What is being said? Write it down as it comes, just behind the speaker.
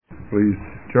Please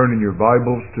turn in your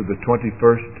Bibles to the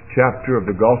 21st chapter of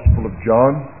the Gospel of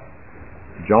John,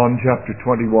 John chapter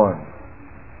 21.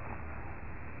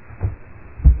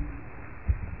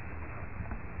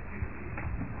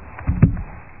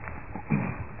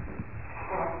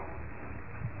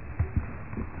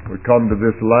 We come to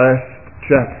this last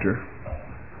chapter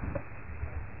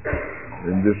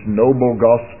in this noble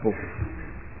gospel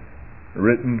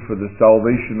written for the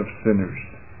salvation of sinners.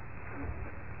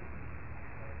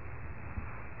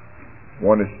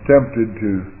 One is tempted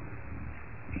to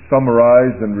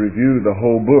summarize and review the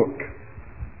whole book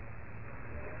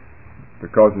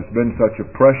because it's been such a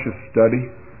precious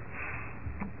study,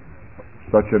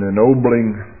 such an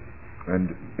ennobling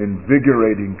and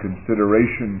invigorating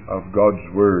consideration of God's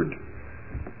Word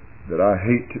that I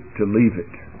hate to leave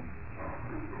it.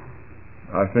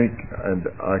 I think and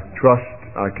I trust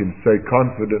I can say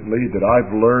confidently that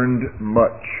I've learned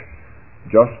much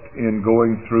just in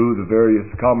going through the various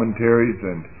commentaries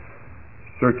and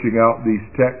searching out these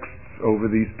texts over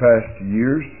these past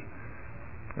years,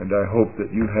 and I hope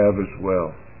that you have as well.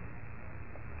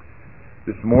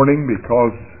 This morning,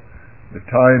 because the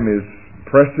time is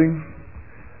pressing,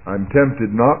 I'm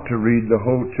tempted not to read the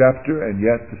whole chapter, and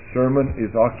yet the sermon is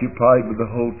occupied with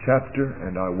the whole chapter,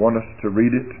 and I want us to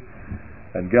read it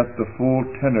and get the full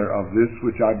tenor of this,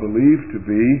 which I believe to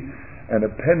be an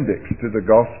appendix to the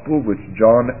gospel which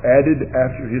John added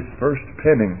after his first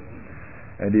penning.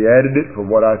 And he added it for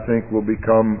what I think will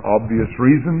become obvious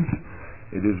reasons.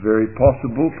 It is very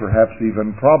possible, perhaps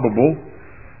even probable,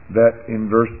 that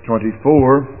in verse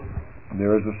 24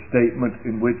 there is a statement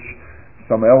in which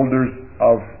some elders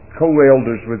of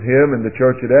co-elders with him in the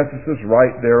church at Ephesus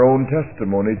write their own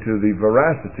testimony to the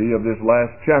veracity of this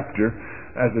last chapter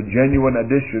as a genuine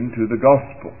addition to the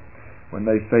gospel, when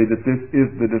they say that this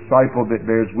is the disciple that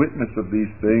bears witness of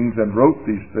these things and wrote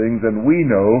these things, and we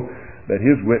know that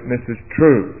his witness is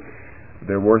true.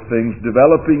 There were things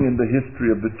developing in the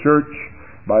history of the church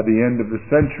by the end of the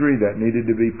century that needed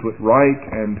to be put right,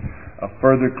 and a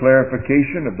further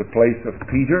clarification of the place of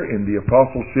Peter in the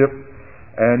apostleship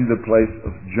and the place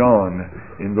of John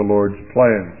in the Lord's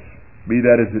plans. Be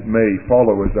that as it may,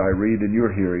 follow as I read in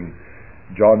your hearing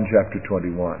John chapter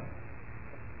 21.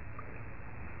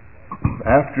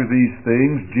 After these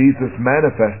things, Jesus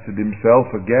manifested himself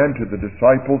again to the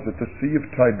disciples at the Sea of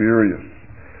Tiberias.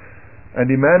 And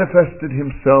he manifested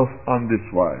himself on this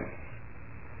wise.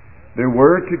 There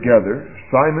were together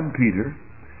Simon Peter,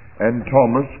 and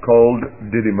Thomas called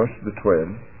Didymus the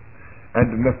twin,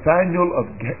 and Nathanael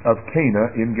of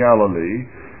Cana in Galilee,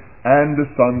 and the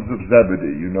sons of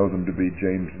Zebedee, you know them to be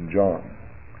James and John,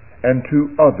 and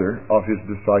two other of his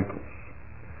disciples.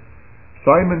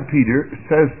 Simon Peter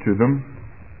says to them,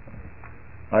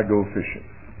 I go fishing.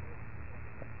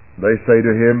 They say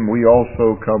to him, we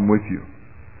also come with you.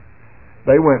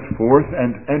 They went forth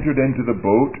and entered into the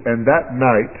boat, and that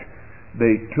night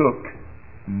they took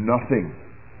nothing.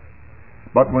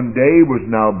 But when day was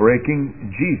now breaking,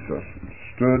 Jesus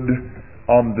stood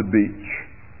on the beach.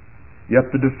 Yet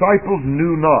the disciples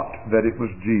knew not that it was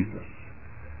Jesus.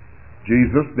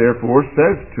 Jesus therefore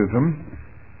says to them,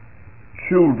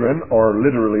 children, or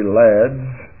literally lads,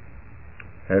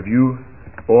 have you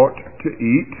aught to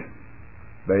eat?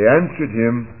 They answered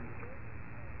him,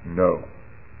 no.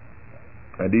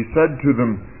 And he said to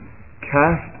them,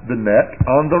 cast the net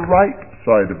on the right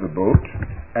side of the boat,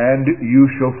 and you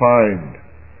shall find.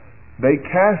 They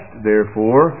cast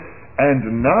therefore,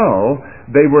 and now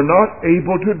they were not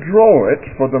able to draw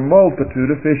it for the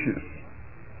multitude of fishes.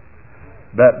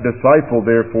 That disciple,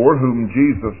 therefore, whom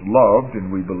Jesus loved,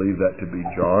 and we believe that to be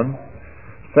John,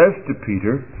 says to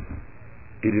Peter,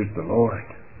 it is the Lord.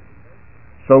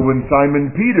 So when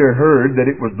Simon Peter heard that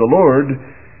it was the Lord,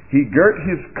 he girt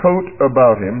his coat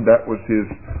about him, that was his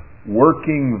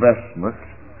working vestment,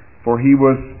 for he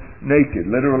was naked.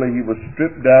 Literally, he was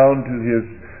stripped down to his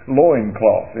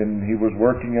loincloth, and he was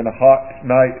working in a hot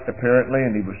night, apparently,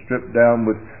 and he was stripped down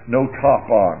with no top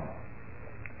on.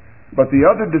 But the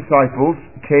other disciples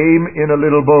came in a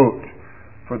little boat,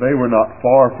 for they were not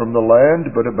far from the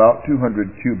land, but about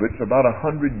 200 cubits, about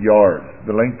 100 yards,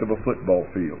 the length of a football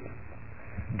field,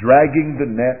 dragging the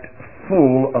net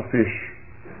full of fish.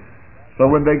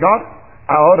 So when they got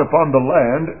out upon the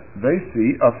land, they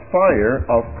see a fire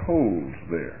of coals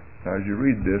there. Now, as you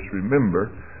read this,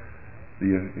 remember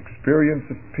the experience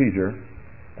of Peter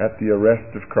at the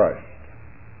arrest of Christ.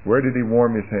 Where did he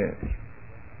warm his hands?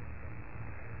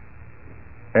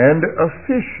 And a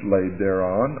fish laid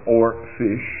thereon, or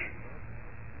fish,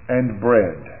 and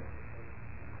bread.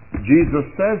 Jesus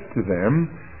says to them,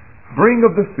 bring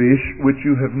of the fish which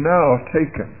you have now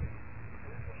taken.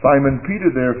 Simon Peter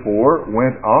therefore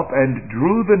went up and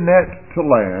drew the net to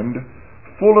land,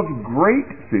 full of great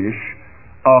fish,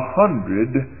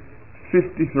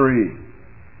 153.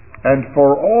 And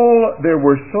for all there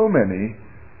were so many,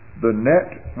 the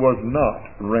net was not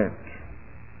rent.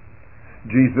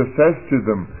 Jesus says to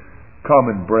them, "Come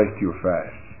and break your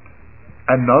fast."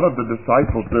 And none of the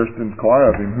disciples durst inquire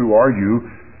of him, "Who are you?"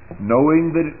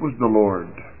 knowing that it was the Lord.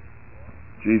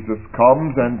 Jesus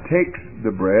comes and takes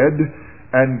the bread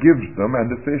and gives them, and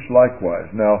the fish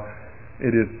likewise. Now,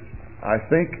 it is, I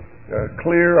think,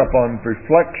 clear upon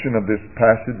reflection of this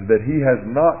passage that he has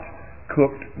not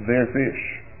cooked their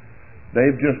fish.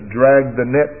 They've just dragged the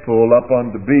net full up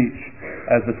on the beach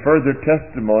as a further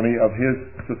testimony of his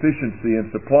sufficiency in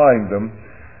supplying them,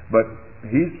 but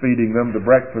he's feeding them the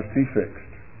breakfast he fixed.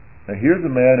 Now here's a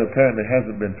man who apparently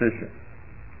hasn't been fishing.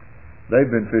 They've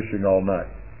been fishing all night.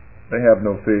 They have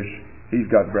no fish. He's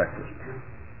got breakfast.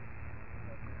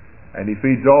 And he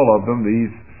feeds all of them,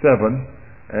 these 7,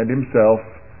 and himself,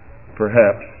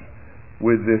 perhaps,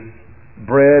 with this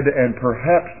bread, and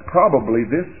perhaps, probably,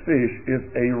 this fish is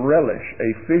a relish,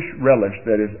 a fish relish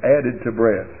that is added to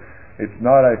bread. It's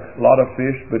not a lot of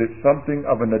fish, but it's something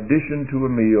of an addition to a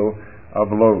meal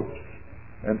of loaves.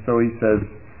 And so he says,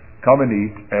 "Come and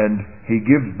eat," and he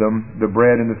gives them the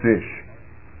bread and the fish.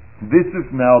 This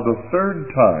is now the 3rd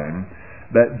time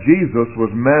that Jesus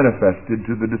was manifested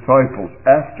to the disciples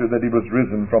after that he was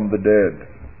risen from the dead.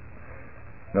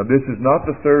 Now this is not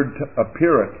the 3rd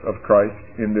appearance of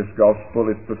Christ in this gospel.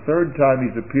 It's the 3rd time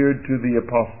he's appeared to the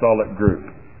apostolic group.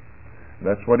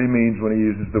 That's what he means when he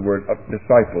uses the word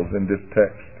disciples in this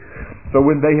text. So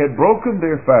when they had broken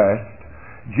their fast,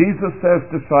 Jesus says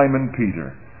to Simon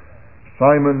Peter,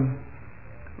 Simon,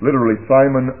 literally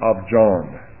Simon of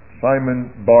John, Simon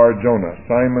Bar Jonah,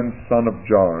 Simon son of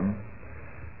John,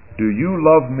 do you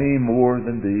love me more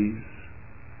than these?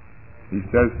 He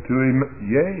says to him,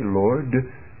 Yea, Lord,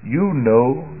 you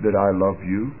know that I love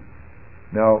you.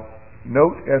 Now,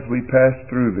 note as we pass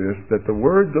through this that the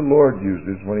word the Lord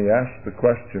uses when he asks the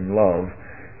question love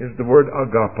is the word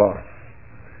agapos,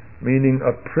 meaning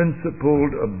a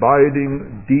principled,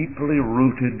 abiding, deeply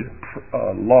rooted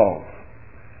love.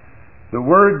 The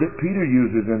word that Peter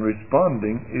uses in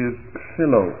responding is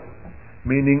philo,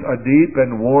 meaning a deep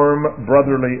and warm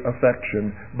brotherly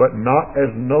affection, but not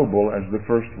as noble as the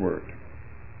first word.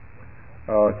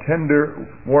 Tender,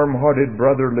 warm-hearted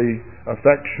brotherly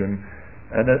affection,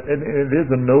 and it is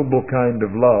a noble kind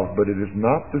of love, but it is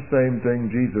not the same thing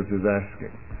Jesus is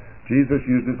asking. Jesus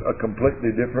uses a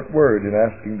completely different word in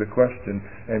asking the question,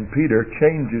 and Peter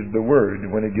changes the word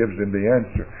when he gives him the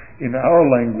answer. In our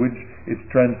language, it's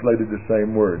translated the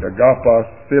same word,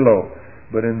 agapos, philo,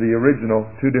 but in the original,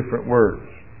 2 different words.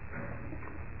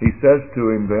 He says to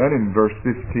him then in verse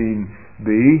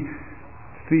 15b,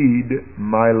 feed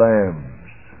my lambs.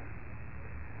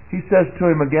 He says to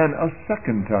him again a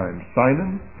second time,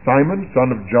 Simon,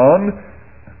 son of John,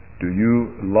 do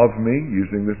you love me?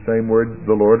 Using the same word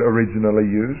the Lord originally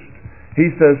used.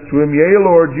 He says to him, Yea,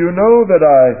 Lord, you know that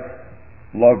I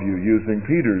love you, using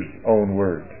Peter's own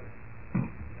word.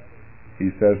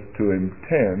 He says to him,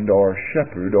 tend or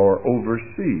shepherd or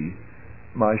oversee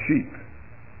my sheep.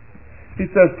 He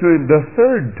says to him the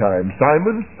 3rd time,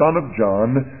 Simon, son of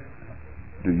John,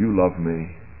 do you love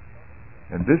me?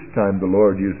 And this time the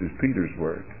Lord uses Peter's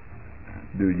word.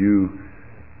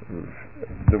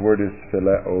 The word is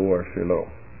phileo or philo.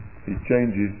 He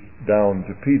changes down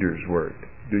to Peter's word.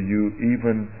 Do you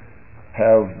even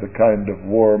have the kind of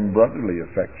warm brotherly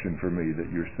affection for me that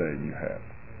you're saying you have?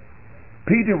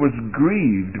 Peter was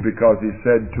grieved because he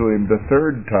said to him the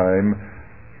 3rd time,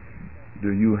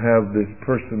 do you have this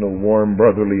personal warm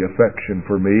brotherly affection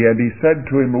for me? And he said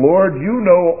to him, Lord, you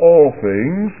know all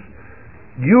things.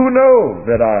 You know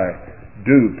that I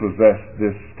do possess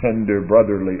this tender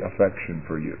brotherly affection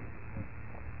for you.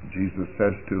 Jesus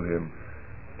says to him,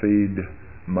 feed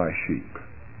my sheep.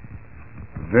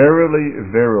 Verily,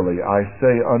 verily, I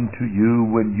say unto you,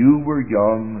 when you were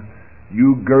young,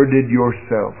 you girded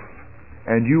yourself,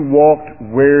 and you walked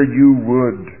where you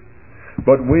would.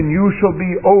 But when you shall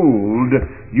be old,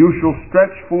 you shall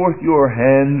stretch forth your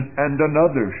hands, and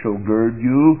another shall gird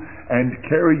you, and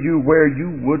carry you where you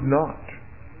would not.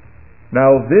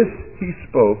 Now this he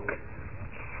spoke,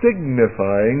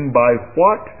 signifying by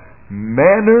what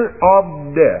manner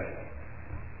of death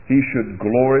he should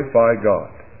glorify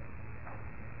God.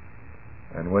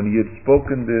 And when he had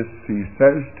spoken this, he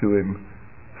says to him,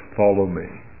 follow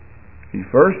me. He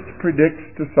first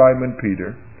predicts to Simon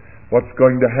Peter what's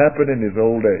going to happen in his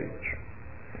old age.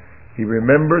 He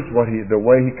remembers the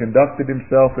way he conducted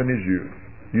himself in his youth.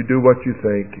 You do what you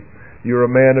think. You're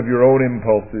a man of your own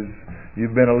impulses.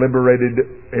 You've been a liberated,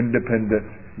 independent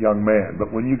young man.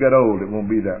 But when you get old, it won't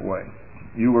be that way.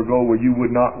 You will go where you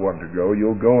would not want to go.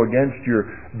 You'll go against your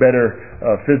better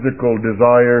physical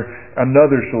desire.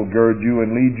 Another shall gird you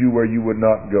and lead you where you would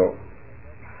not go.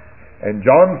 And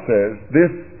John says,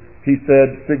 this, he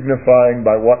said, signifying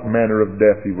by what manner of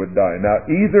death he would die. Now,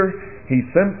 either he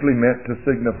simply meant to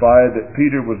signify that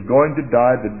Peter was going to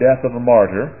die the death of a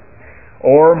martyr,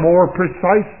 or more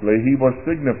precisely, he was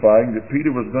signifying that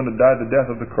Peter was going to die the death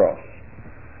of the cross.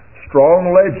 Strong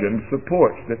legend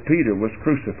supports that Peter was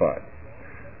crucified.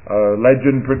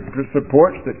 Legend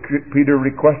supports that Peter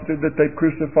requested that they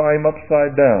crucify him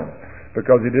upside down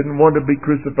because he didn't want to be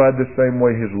crucified the same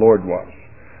way his Lord was.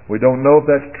 We don't know if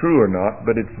that's true or not,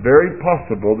 but it's very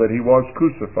possible that he was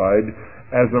crucified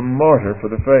as a martyr for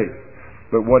the faith.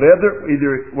 But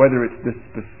whether it's the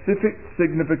specific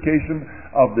signification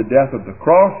of the death of the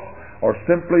cross or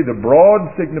simply the broad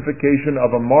signification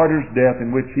of a martyr's death in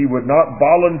which he would not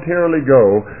voluntarily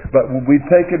go, but will be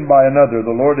taken by another,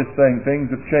 the Lord is saying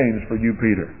things have changed for you,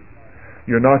 Peter.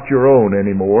 You're not your own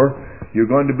anymore.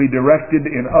 You're going to be directed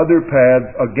in other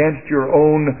paths against your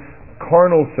own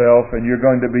carnal self, and you're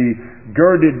going to be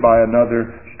girded by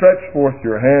another. Stretch forth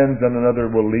your hands, and another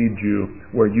will lead you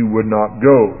where you would not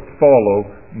go.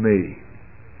 Follow me.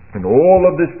 And all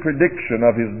of this prediction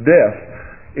of his death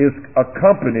is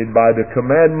accompanied by the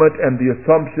commandment and the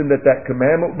assumption that that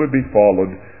commandment would be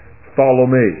followed. Follow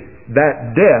me.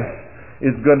 That death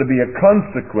is going to be a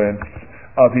consequence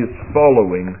of his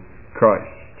following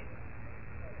Christ.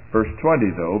 Verse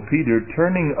 20 though, Peter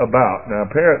turning about. Now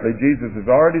apparently Jesus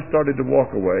has already started to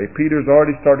walk away. Peter's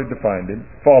already started to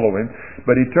follow him.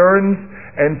 But he turns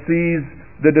and sees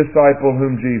the disciple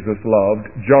whom Jesus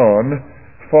loved, John,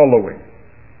 following.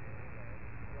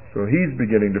 So he's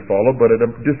beginning to follow, but at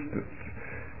a distance.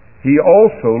 He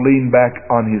also leaned back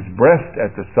on his breast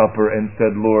at the supper and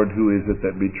said, Lord, who is it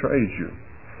that betrays you?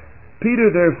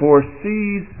 Peter therefore,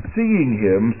 seeing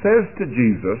him, says to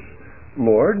Jesus,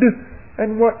 Lord,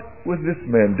 and what would this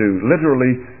man do?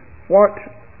 Literally, what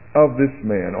of this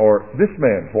man? Or this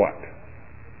man what?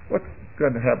 What's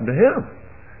going to happen to him?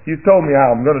 You told me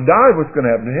how I'm going to die. What's going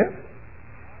to happen to him?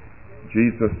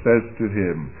 Jesus says to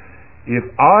him, if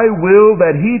I will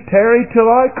that he tarry till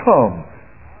I come,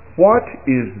 what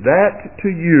is that to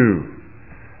you?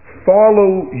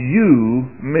 Follow you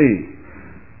me.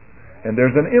 And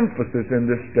there's an emphasis in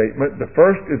this statement. The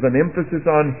first is an emphasis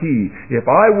on he. If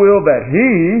I will that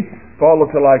he follow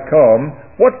till I come,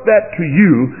 what's that to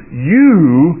you?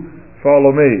 You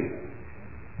follow me.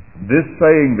 This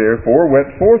saying therefore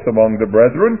went forth among the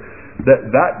brethren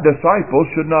that disciple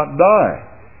should not die.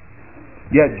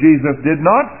 Yet Jesus did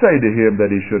not say to him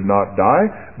that he should not die,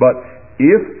 but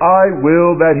if I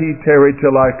will that he tarry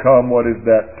till I come, what is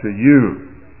that to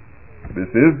you? This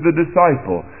is the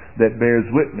disciple that bears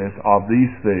witness of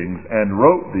these things and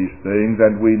wrote these things,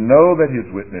 and we know that his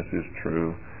witness is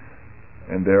true.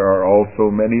 And there are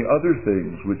also many other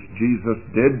things which Jesus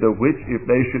did, the which, if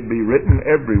they should be written,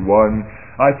 every one,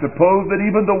 I suppose that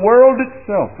even the world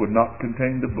itself would not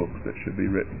contain the books that should be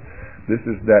written. This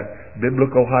is that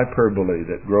biblical hyperbole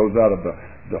that grows out of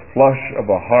the flush of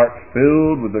a heart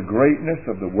filled with the greatness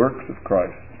of the works of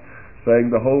Christ,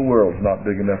 saying the whole world's not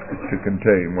big enough to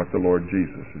contain what the Lord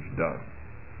Jesus has done.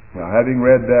 Now, having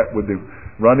read that with the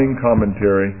running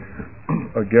commentary,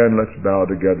 again let's bow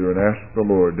together and ask the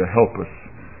Lord to help us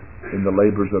in the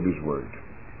labors of his word.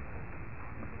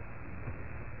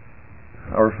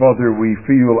 Our Father, we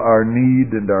feel our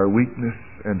need and our weakness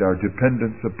and our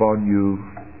dependence upon you,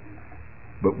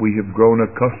 but we have grown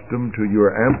accustomed to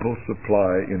your ample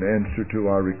supply in answer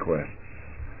to our requests.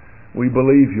 We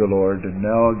believe you, Lord, and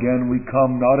now again we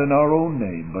come not in our own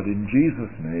name, but in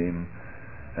Jesus' name,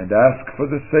 and ask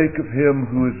for the sake of him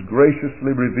who has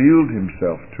graciously revealed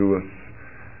himself to us.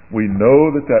 We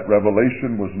know that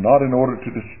revelation was not in order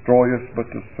to destroy us,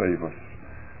 but to save us.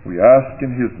 We ask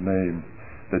in his name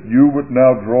that you would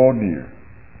now draw near,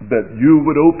 that you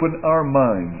would open our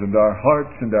minds and our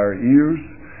hearts and our ears,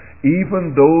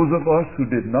 even those of us who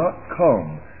did not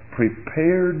come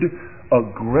prepared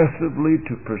aggressively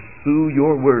to pursue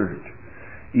your word.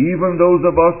 Even those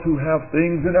of us who have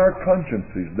things in our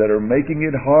consciences that are making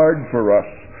it hard for us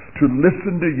to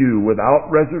listen to you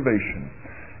without reservation.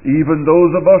 Even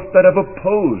those of us that have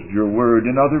opposed your word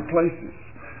in other places.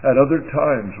 At other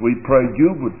times we pray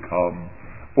you would come,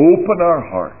 open our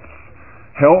hearts,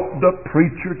 help the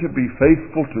preacher to be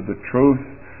faithful to the truth,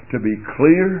 to be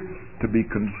clear, to be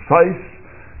concise,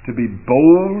 to be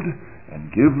bold,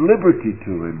 and give liberty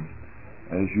to him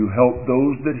as you help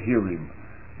those that hear him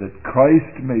that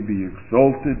Christ may be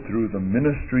exalted through the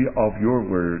ministry of your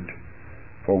word.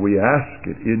 For we ask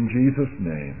it in Jesus'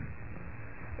 name.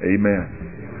 Amen.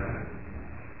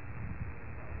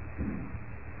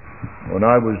 When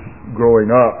I was growing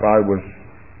up, I was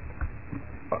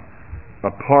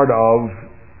a part of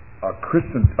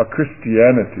a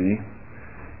Christianity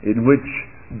in which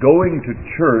going to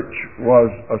church was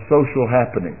a social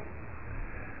happening.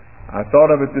 I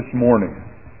thought of it this morning.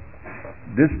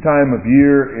 This time of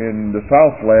year in the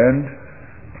Southland,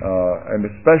 and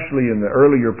especially in the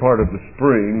earlier part of the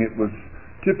spring, it was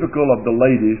typical of the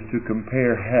ladies to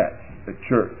compare hats at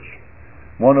church.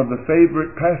 One of the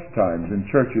favorite pastimes in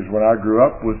churches when I grew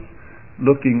up was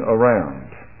looking around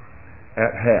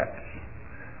at hats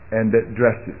and at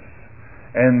dresses.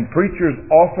 And preachers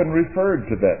often referred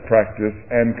to that practice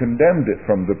and condemned it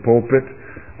from the pulpit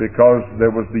because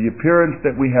there was the appearance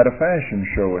that we had a fashion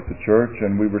show at the church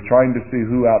and we were trying to see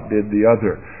who outdid the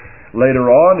other.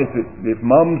 Later on, if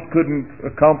moms couldn't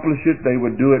accomplish it, they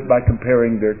would do it by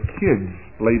comparing their kids'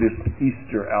 latest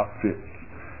Easter outfits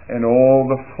and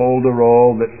all the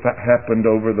folderol that happened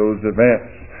over those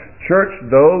events. Church,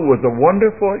 though, was a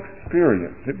wonderful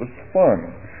experience. It was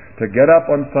fun to get up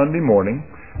on Sunday morning,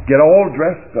 get all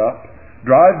dressed up,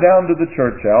 drive down to the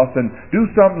church house, and do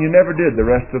something you never did the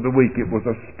rest of the week. It was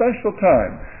a special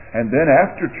time. And then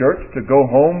after church to go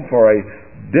home for a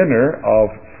dinner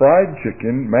of fried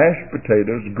chicken, mashed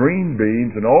potatoes, green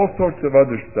beans, and all sorts of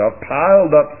other stuff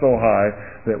piled up so high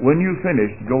that when you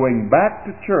finished, going back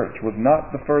to church was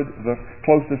not the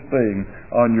closest thing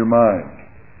on your mind.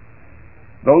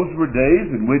 Those were days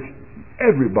in which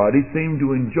everybody seemed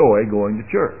to enjoy going to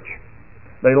church.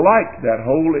 They liked that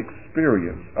whole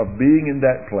experience of being in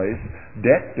that place,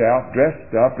 decked out,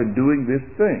 dressed up, and doing this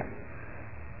thing.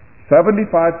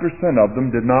 75% of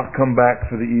them did not come back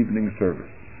for the evening service.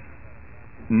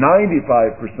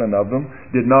 95% of them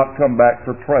did not come back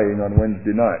for praying on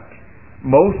Wednesday night.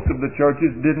 Most of the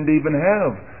churches didn't even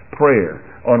have prayer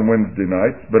on Wednesday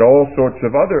nights, but all sorts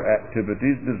of other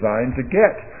activities designed to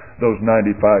get those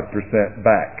 95%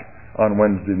 back on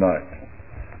Wednesday night.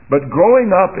 But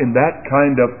growing up in that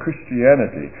kind of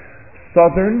Christianity,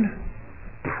 Southern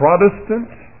Protestant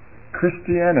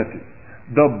Christianity,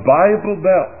 the Bible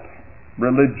Belt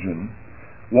religion,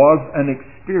 was an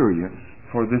experience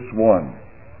for this one.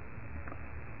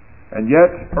 And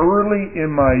yet, early in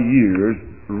my years,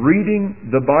 reading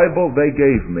the Bible they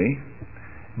gave me,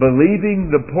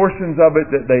 believing the portions of it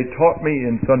that they taught me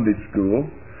in Sunday school,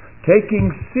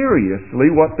 taking seriously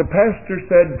what the pastor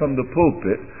said from the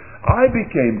pulpit, I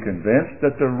became convinced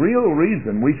that the real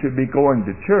reason we should be going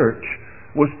to church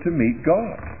was to meet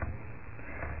God.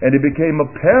 And it became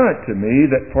apparent to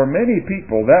me that for many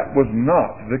people that was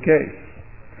not the case.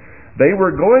 They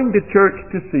were going to church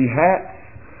to see hats,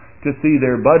 to see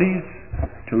their buddies,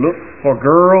 to look for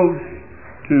girls,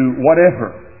 to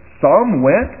whatever. Some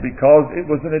went because it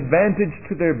was an advantage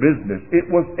to their business. It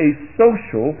was a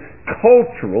social,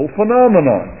 cultural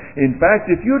phenomenon. In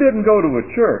fact, if you didn't go to a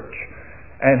church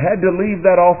and had to leave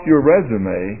that off your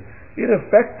resume, it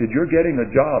affected your getting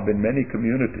a job in many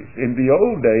communities. In the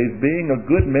old days, being a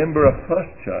good member of Fuss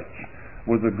Church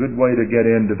was a good way to get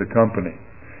into the company.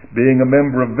 Being a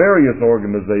member of various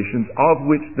organizations, of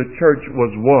which the church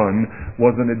was one,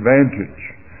 was an advantage.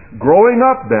 Growing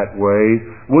up that way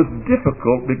was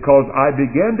difficult because I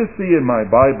began to see in my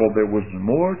Bible there was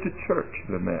more to church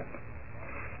than that.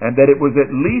 And that it was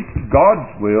at least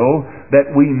God's will that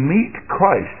we meet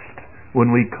Christ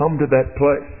when we come to that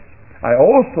place. I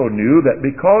also knew that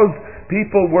because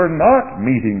people were not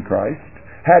meeting Christ,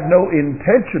 had no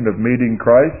intention of meeting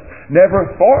Christ,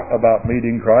 never thought about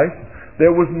meeting Christ,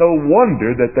 there was no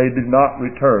wonder that they did not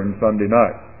return Sunday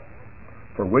night.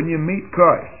 For when you meet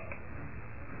Christ,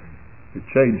 it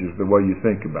changes the way you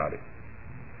think about it.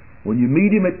 When you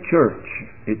meet Him at church,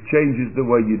 it changes the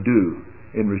way you do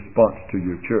in response to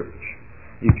your church.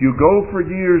 If you go for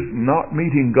years not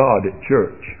meeting God at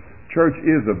church, church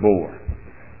is a bore.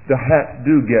 The hats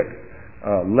do get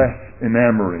less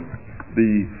enamoring.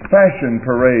 The fashion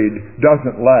parade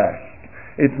doesn't last.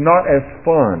 It's not as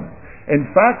fun. In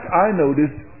fact, I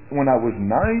noticed when I was 9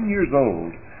 years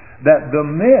old that the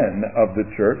men of the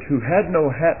church who had no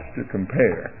hats to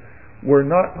compare were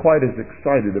not quite as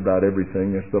excited about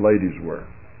everything as the ladies were.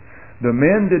 The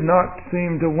men did not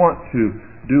seem to want to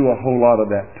do a whole lot of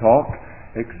that talk,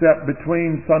 except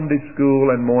between Sunday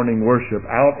school and morning worship,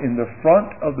 out in the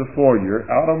front of the foyer,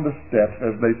 out on the steps,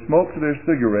 as they smoked their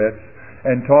cigarettes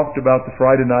and talked about the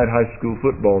Friday night high school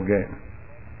football game.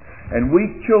 And we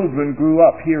children grew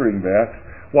up hearing that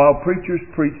while preachers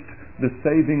preached the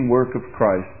saving work of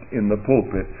Christ in the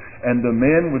pulpit, and the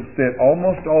men would sit,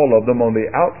 almost all of them, on the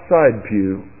outside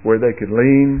pew where they could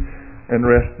lean and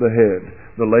rest the head.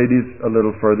 The ladies a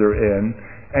little further in.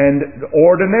 And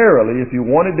ordinarily, if you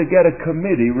wanted to get a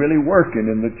committee really working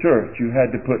in the church, you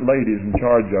had to put ladies in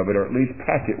charge of it, or at least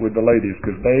pack it with the ladies,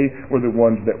 because they were the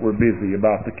ones that were busy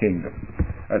about the kingdom,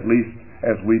 at least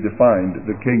as we defined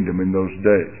the kingdom in those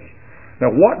days.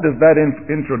 Now, what does that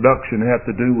introduction have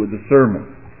to do with the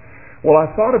sermon? Well,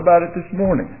 I thought about it this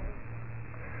morning.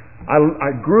 I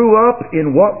grew up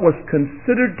in what was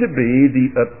considered to be the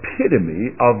epitome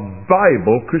of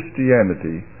Bible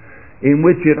Christianity, in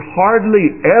which it hardly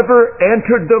ever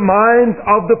entered the minds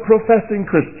of the professing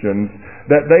Christians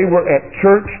that they were at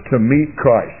church to meet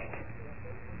Christ.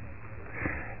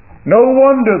 No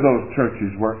wonder those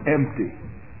churches were empty.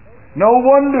 No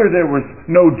wonder there was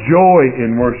no joy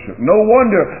in worship. No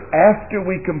wonder after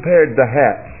we compared the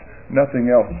hats, nothing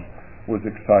else was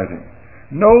exciting.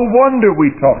 No wonder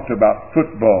we talked about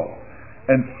football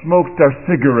and smoked our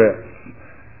cigarettes.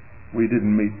 We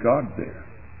didn't meet God there.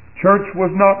 Church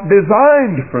was not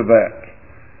designed for that.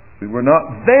 We were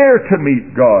not there to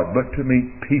meet God, but to meet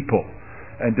people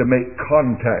and to make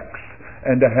contacts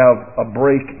and to have a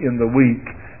break in the week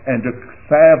and to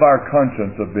salve our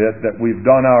conscience a bit that we've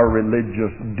done our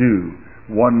religious due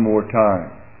one more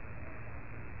time.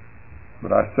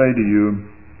 But I say to you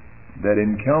that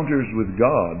encounters with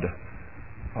God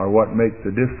are what make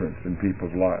the difference in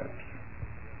people's lives.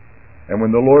 And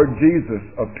when the Lord Jesus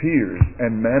appears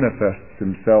and manifests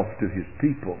himself to his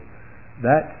people,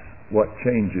 that's what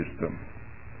changes them.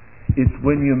 It's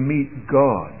when you meet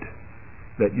God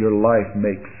that your life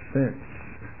makes sense,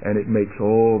 and it makes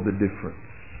all the difference.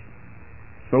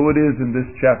 So it is in this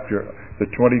chapter,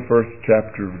 the 21st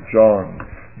chapter of John.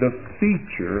 The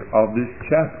feature of this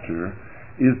chapter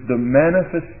is the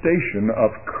manifestation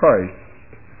of Christ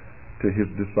to his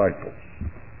disciples.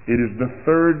 It is the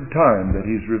third time that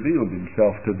he's revealed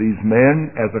himself to these men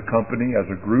as a company, as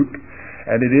a group,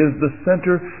 and it is the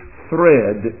center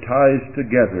thread that ties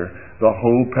together the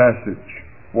whole passage.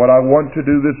 What I want to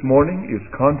do this morning is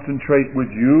concentrate with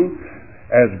you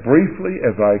as briefly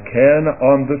as I can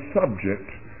on the subject,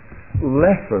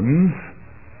 lessons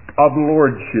of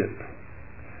lordship.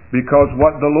 Because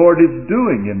what the Lord is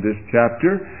doing in this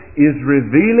chapter is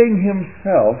revealing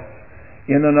himself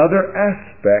in another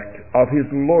aspect of his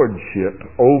lordship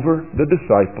over the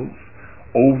disciples,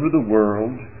 over the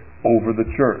world, over the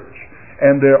church.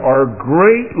 And there are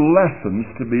great lessons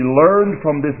to be learned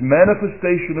from this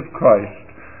manifestation of Christ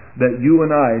that you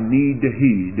and I need to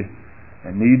heed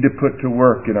and need to put to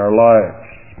work in our lives.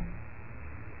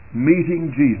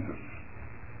 Meeting Jesus.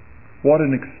 What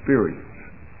an experience.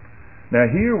 Now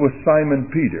here was Simon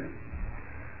Peter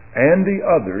and the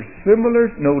others, similar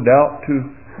no doubt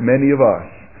to many of us,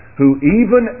 who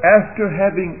even after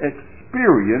having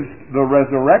experienced the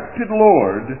resurrected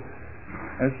Lord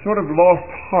has sort of lost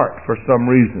heart for some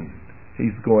reason.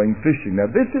 He's going fishing.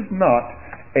 Now this is not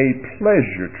a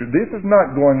pleasure trip. This is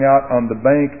not going out on the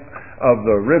bank of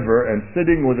the river and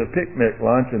sitting with a picnic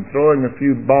lunch and throwing a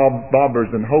few bobbers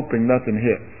and hoping nothing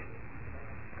hits.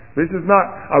 This is not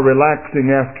a relaxing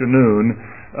afternoon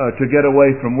to get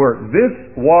away from work. This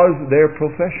was their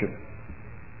profession.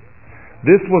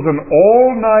 This was an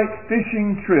all-night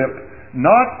fishing trip,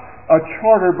 not a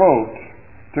charter boat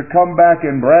to come back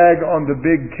and brag on the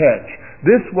big catch.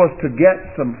 This was to get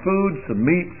some food, some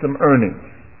meat, some earnings.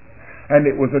 And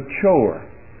it was a chore.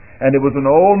 And it was an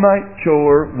all-night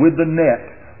chore with the net,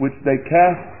 which they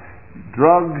cast,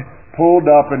 drug, pulled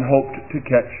up, and hoped to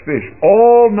catch fish.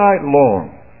 All night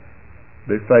long,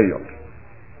 they failed.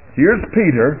 Here's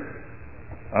Peter,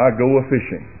 I go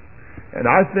a-fishing. And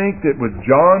I think that with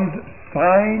John's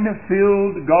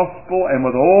sign-filled gospel and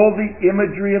with all the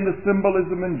imagery and the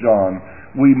symbolism in John,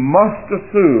 we must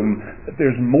assume that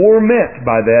there's more meant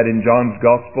by that in John's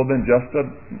gospel than just a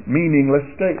meaningless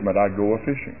statement, I go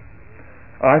a-fishing.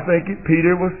 I think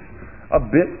Peter was a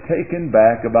bit taken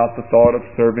back about the thought of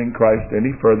serving Christ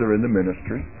any further in the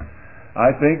ministry.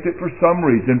 I think that for some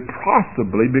reason,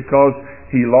 possibly because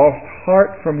he lost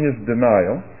heart from his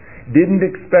denial, didn't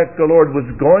expect the Lord was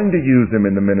going to use him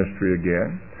in the ministry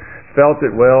again, felt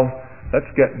that, well,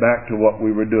 let's get back to what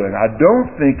we were doing. I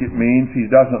don't think it means he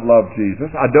doesn't love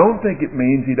Jesus. I don't think it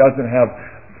means he doesn't have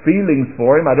feelings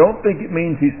for him. I don't think it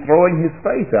means he's throwing his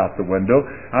faith out the window.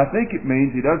 I think it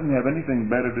means he doesn't have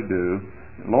anything better to do.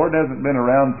 The Lord hasn't been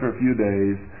around for a few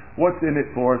days. What's in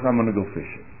it for us? I'm going to go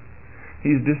fishing.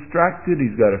 He's distracted.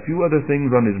 He's got a few other things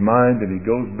on his mind, and he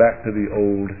goes back to the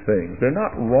old things. They're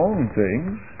not wrong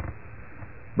things,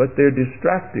 but they're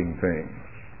distracting things.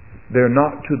 They're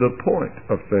not to the point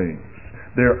of things.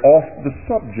 They're off the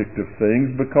subject of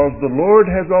things because the Lord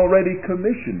has already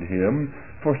commissioned him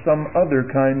for some other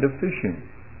kind of fishing.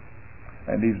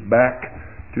 And he's back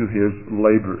to his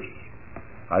labors.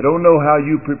 I don't know how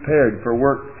you prepared for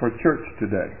work for church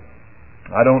today.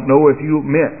 I don't know if you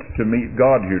meant to meet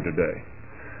God here today.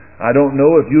 I don't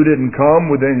know if you didn't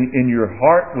come in your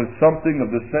heart with something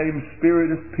of the same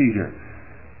spirit as Peter.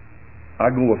 I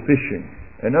go a-fishing.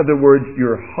 In other words,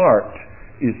 your heart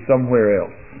is somewhere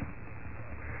else.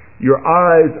 Your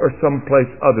eyes are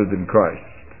someplace other than Christ.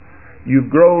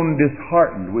 You've grown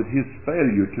disheartened with his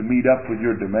failure to meet up with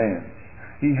your demands.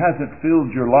 He hasn't filled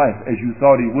your life as you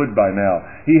thought he would by now.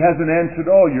 He hasn't answered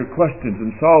all your questions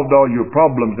and solved all your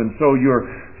problems, and so you're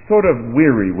sort of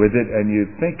weary with it and you're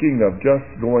thinking of just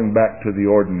going back to the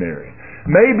ordinary.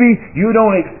 Maybe you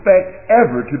don't expect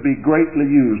ever to be greatly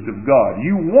used of God.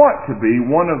 You want to be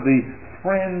one of the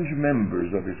fringe members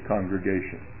of his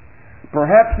congregation.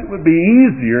 Perhaps it would be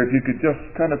easier if you could just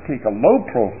kind of take a low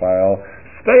profile,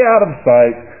 stay out of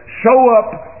sight, show up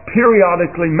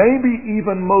periodically, maybe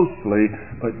even mostly,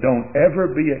 but don't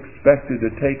ever be expected to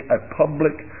take a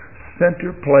public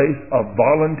center place of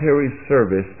voluntary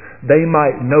service. They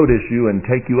might notice you and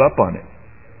take you up on it.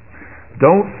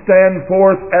 Don't stand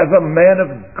forth as a man of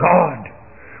God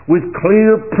with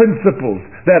clear principles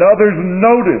that others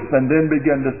notice and then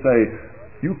begin to say,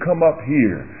 you come up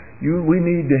here. We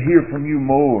need to hear from you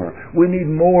more. We need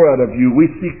more out of you. We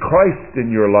see Christ in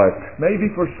your life. Maybe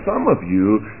for some of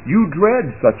you, you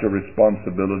dread such a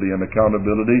responsibility and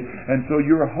accountability, and so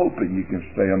you're hoping you can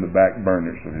stay on the back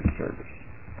burners of his service.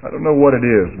 I don't know what it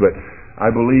is, but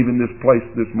I believe in this place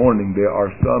this morning there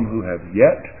are some who have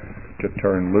yet to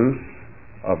turn loose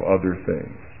of other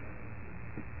things.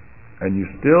 And you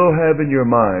still have in your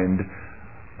mind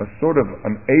a sort of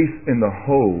an ace in the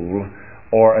hole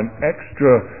or an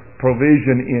extra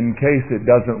provision in case it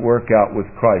doesn't work out with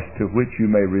Christ, to which you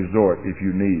may resort if you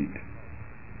need.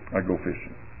 I go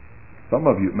fishing. Some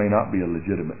of you, it may not be a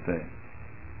legitimate thing.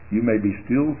 You may be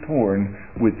still torn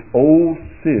with old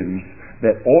sins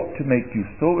that ought to make you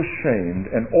so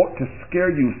ashamed and ought to scare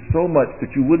you so much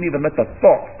that you wouldn't even let the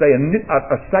thought stay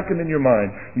a second in your mind.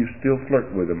 You still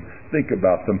flirt with them, think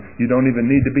about them. You don't even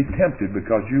need to be tempted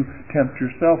because you tempt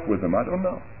yourself with them. I don't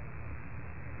know.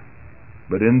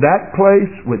 But in that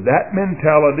place, with that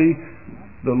mentality,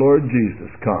 the Lord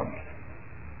Jesus comes.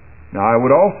 Now, I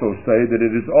would also say that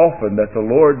it is often that the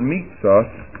Lord meets us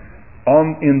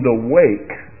in the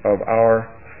wake of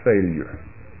our failure.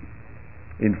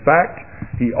 In fact,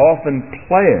 he often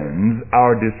plans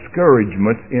our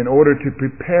discouragements in order to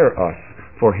prepare us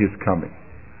for his coming.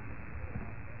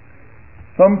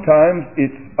 Sometimes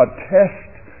it's a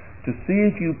test to see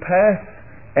if you pass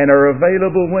and are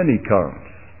available when he comes.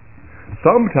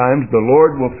 Sometimes the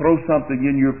Lord will throw something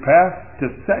in your path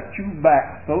to set you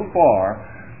back so far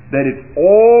that it's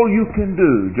all you can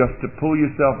do just to pull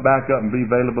yourself back up and be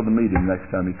available to meet him next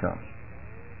time he comes.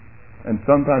 And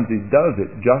sometimes he does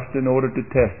it just in order to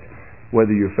test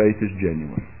whether your faith is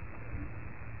genuine.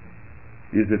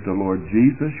 Is it the Lord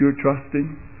Jesus you're trusting,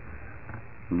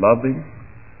 loving,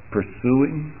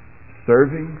 pursuing,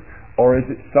 serving, or is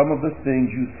it some of the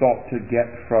things you thought to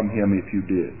get from him if you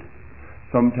did?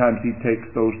 Sometimes he takes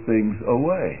those things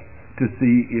away to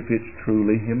see if it's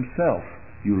truly himself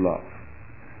you love.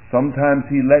 Sometimes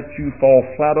he lets you fall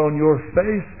flat on your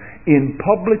face in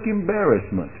public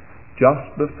embarrassment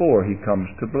just before he comes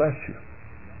to bless you.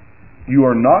 You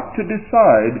are not to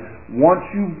decide once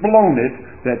you've blown it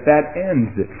that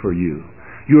ends it for you.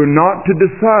 You're not to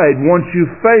decide once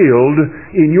you've failed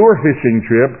in your fishing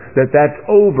trip that's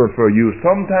over for you.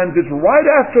 Sometimes it's right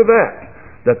after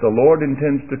that the Lord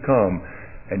intends to come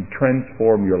and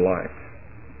transform your life.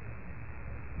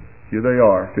 Here they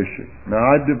are, fishing. Now,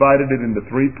 I've divided it into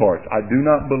 3 parts. I do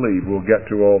not believe we'll get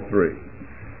to all 3,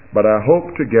 but I hope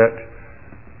to get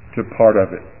to part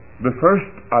of it. The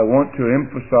first I want to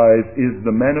emphasize is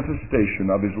the manifestation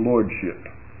of his lordship.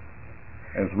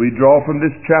 As we draw from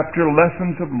this chapter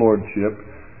lessons of lordship,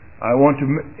 I want to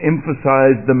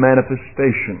emphasize the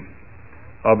manifestation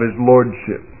of his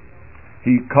lordship.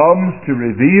 He comes to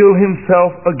reveal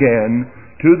himself again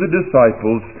to the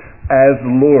disciples as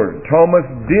Lord. Thomas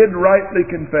did rightly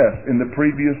confess in the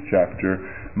previous chapter,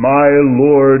 my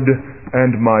Lord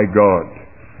and my God.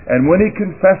 And when he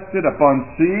confessed it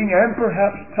upon seeing and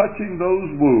perhaps touching those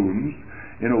wounds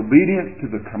in obedience to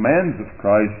the commands of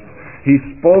Christ, he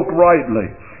spoke rightly.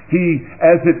 He,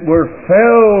 as it were,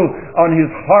 fell on his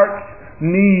heart's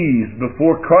knees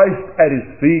before Christ at his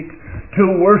feet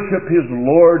to worship his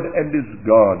Lord and his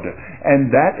God.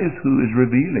 And that is who is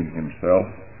revealing himself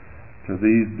to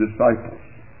these disciples.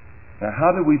 Now,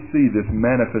 how do we see this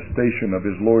manifestation of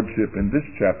His Lordship in this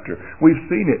chapter? We've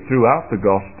seen it throughout the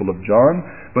Gospel of John,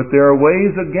 but there are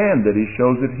ways again that He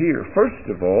shows it here. First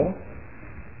of all,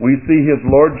 we see His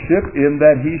Lordship in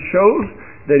that He shows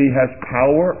that He has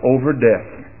power over death.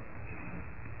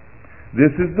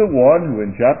 This is the one who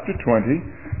in chapter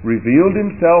 20 revealed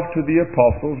Himself to the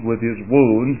apostles with His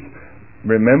wounds,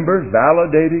 remember,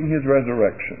 validating His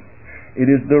resurrection. It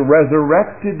is the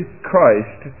resurrected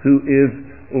Christ who is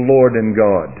Lord and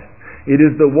God. It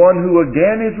is the one who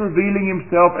again is revealing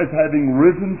Himself as having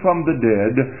risen from the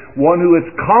dead, one who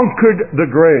has conquered the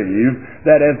grave,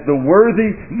 that has the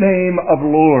worthy name of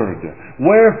Lord.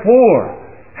 Wherefore,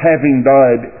 having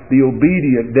died the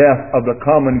obedient death of the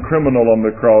common criminal on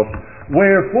the cross,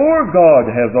 wherefore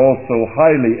God has also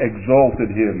highly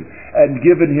exalted Him and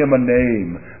given Him a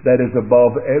name that is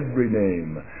above every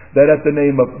name, that at the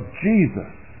name of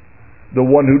Jesus, the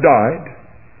one who died,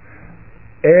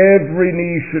 every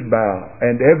knee should bow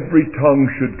and every tongue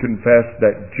should confess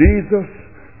that Jesus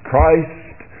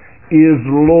Christ is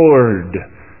Lord,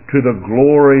 to the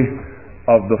glory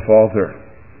of the Father.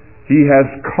 He has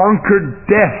conquered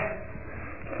death.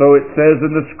 So it says in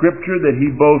the Scripture that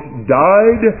He both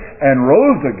died and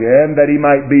rose again, that He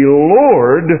might be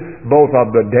Lord both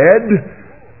of the dead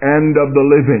and of the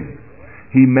living.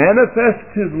 He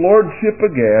manifests His Lordship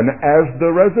again as the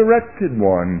resurrected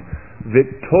one,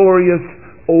 victorious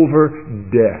over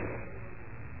death.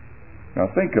 Now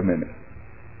think a minute.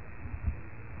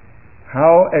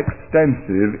 How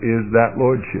extensive is that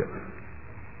Lordship?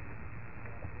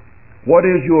 What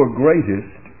is your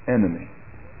greatest enemy?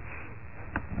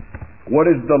 What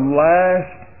is the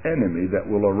last enemy that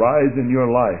will arise in your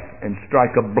life and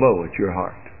strike a blow at your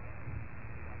heart?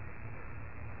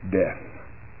 Death.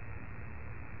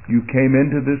 You came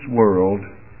into this world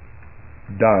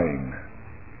dying.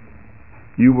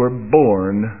 You were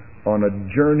born on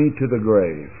a journey to the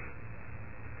grave.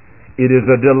 It is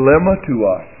a dilemma to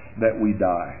us that we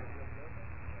die.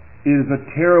 It is a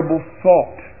terrible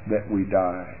thought that we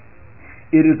die.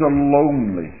 It is a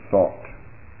lonely thought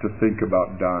to think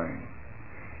about dying.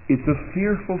 It's a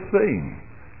fearful thing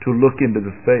to look into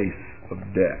the face of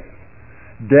death.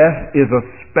 Death is a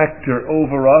specter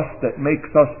over us that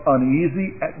makes us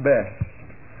uneasy at best,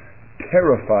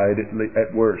 terrified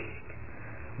at worst.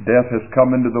 Death has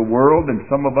come into the world, and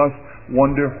some of us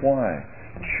wonder why.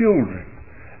 Children,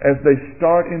 as they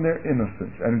start in their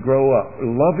innocence and grow up,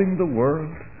 loving the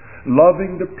world,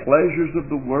 loving the pleasures of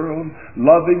the world,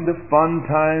 loving the fun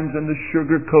times and the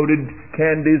sugar-coated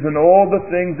candies and all the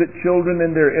things that children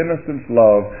in their innocence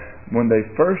love, when they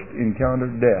first encounter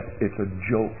death, it's a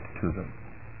jolt to them.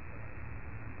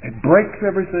 It breaks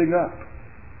everything up.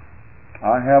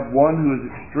 I have one who is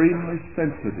extremely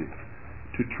sensitive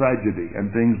to tragedy and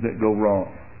things that go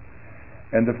wrong.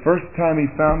 And the first time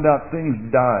he found out things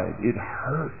died, it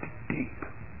hurt deep.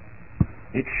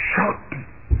 It shocked him.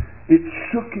 It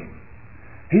shook him.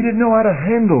 He didn't know how to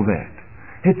handle that.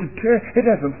 It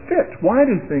doesn't fit. Why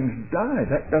do things die?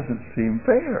 That doesn't seem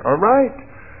fair. All right.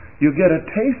 You get a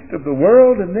taste of the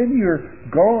world and then you're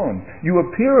gone. You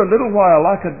appear a little while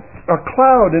like a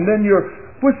cloud and then you're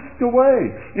whisked away.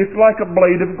 It's like a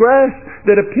blade of grass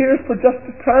that appears for just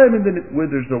a time and then it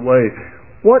withers away.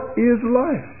 What is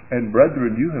life? And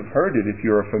brethren, you have heard it if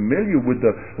you're familiar with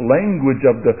the language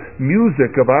of the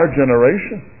music of our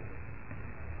generation.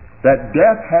 That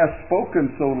death has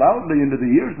spoken so loudly into the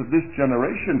ears of this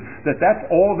generation that that's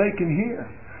all they can hear.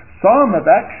 Some have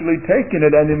actually taken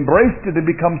it and embraced it and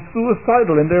become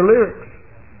suicidal in their lyrics,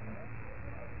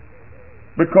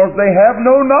 because they have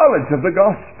no knowledge of the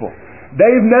gospel.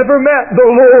 They've never met the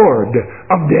Lord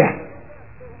of death.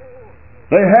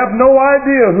 They have no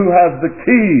idea who has the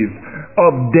keys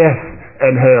of death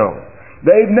and hell.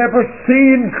 They've never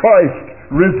seen Christ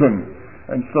risen.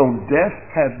 And so death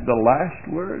has the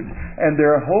last word, and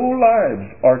their whole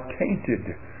lives are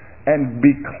tainted and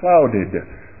beclouded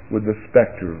with the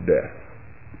specter of death.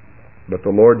 But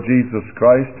the Lord Jesus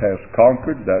Christ has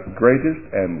conquered that greatest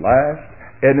and last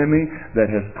enemy that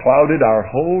has clouded our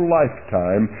whole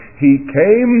lifetime. He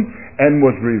came and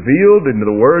was revealed in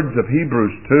the words of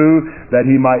Hebrews 2 that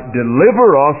He might deliver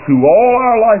us who all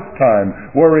our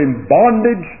lifetime were in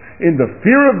bondage in the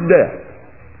fear of death.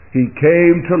 He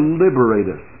came to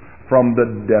liberate us from the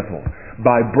devil.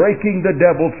 By breaking the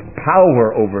devil's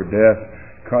power over death,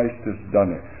 Christ has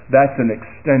done it. That's an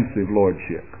extensive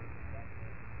lordship.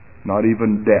 Not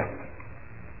even death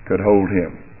could hold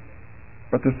Him.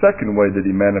 But the second way that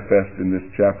He manifests in this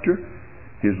chapter,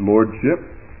 His lordship,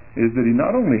 is that He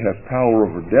not only has power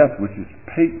over death, which is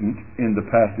patent in the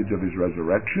passage of His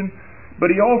resurrection, but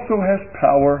He also has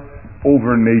power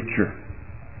over nature.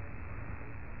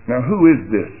 Now, who is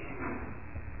this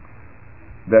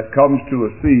that comes to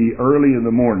a sea early in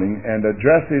the morning and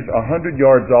addresses 100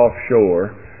 yards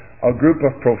offshore a group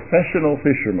of professional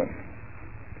fishermen?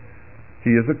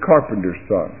 He is a carpenter's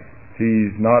son.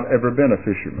 He's not ever been a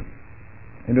fisherman.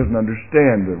 He doesn't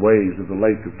understand the ways of the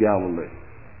Lake of Galilee.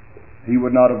 He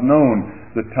would not have known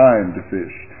the time to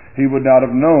fish. He would not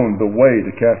have known the way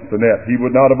to cast the net. He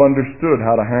would not have understood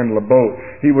how to handle a boat.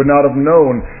 He would not have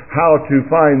known how to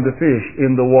find the fish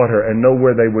in the water and know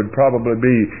where they would probably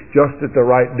be just at the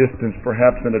right distance,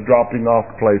 perhaps in a dropping off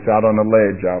place out on a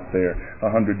ledge out there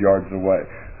 100 yards away.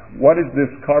 What is this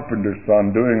carpenter's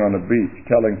son doing on a beach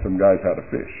telling some guys how to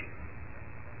fish?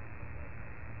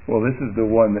 Well, this is the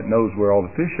one that knows where all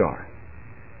the fish are.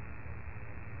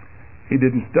 He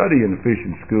didn't study in the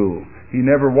fishing school. He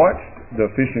never watched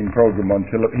the fishing program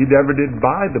he never did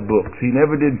buy the books. He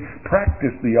never did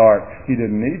practice the art. He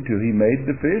didn't need to. He made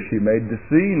the fish. He made the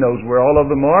sea. He knows where all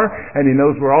of them are, and he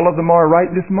knows where all of them are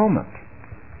right this moment.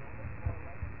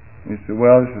 You say,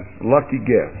 well, this is a lucky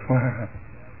guess.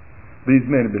 These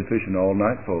men have been fishing all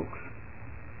night, folks.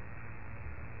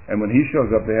 And when he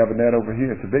shows up, they have a net over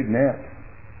here. It's a big net.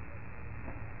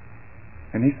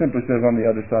 And he simply says on the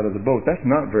other side of the boat, that's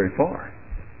not very far.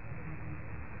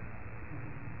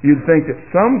 You'd think that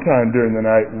sometime during the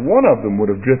night, one of them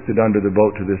would have drifted under the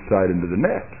boat to this side into the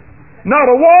net. Not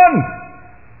a one!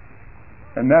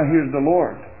 And now here's the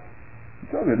Lord.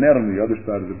 It's only a net on the other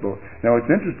side of the boat. Now it's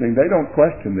interesting, they don't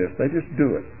question this. They just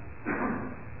do it.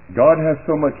 God has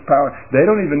so much power. They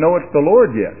don't even know it's the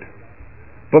Lord yet.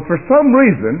 But for some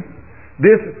reason,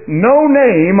 this no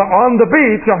name on the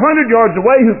beach 100 yards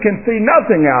away who can see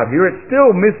nothing out here, it's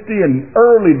still misty and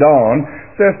early dawn,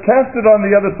 says, cast it on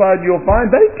the other side you'll find.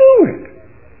 They do it.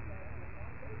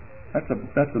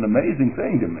 That's an amazing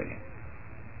thing to me.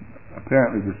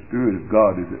 Apparently the Spirit of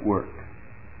God is at work.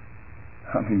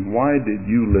 I mean, why did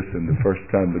you listen the first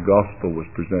time the gospel was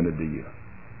presented to you?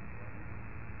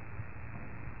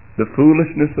 The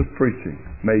foolishness of preaching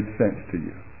made sense to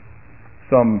you.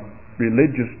 Some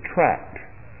religious tract,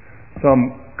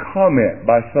 some comment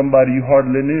by somebody you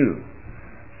hardly knew,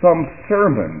 some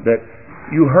sermon that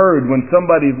you heard when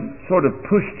somebody sort of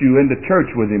pushed you into church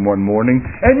with him one morning,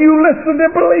 and you listened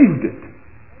and believed it.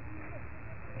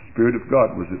 The Spirit of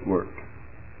God was at work.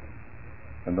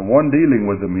 And the one dealing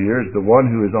with them here is the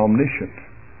one who is omniscient.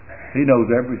 He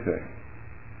knows everything.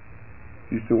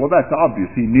 You say, well, that's obvious.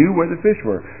 He knew where the fish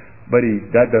were. But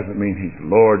that doesn't mean he's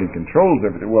Lord and controls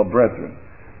everything. Well, brethren,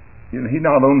 he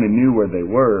not only knew where they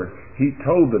were, he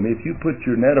told them, if you put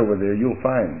your net over there, you'll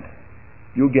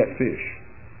get fish.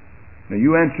 Now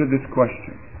you answer this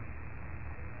question.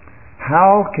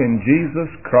 How can Jesus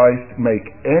Christ make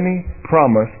any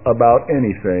promise about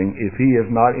anything if he is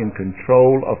not in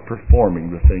control of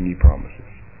performing the thing he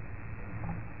promises?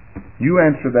 You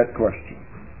answer that question.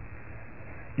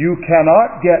 You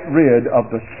cannot get rid of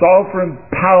the sovereign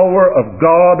power of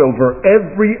God over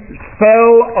every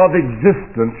cell of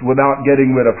existence without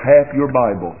getting rid of half your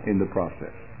Bible in the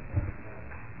process.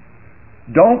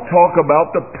 Don't talk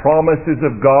about the promises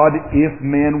of God if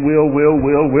men will.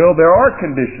 There are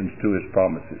conditions to his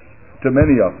promises, to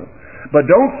many of them. But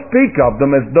don't speak of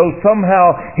them as though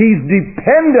somehow he's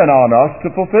dependent on us to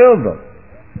fulfill them.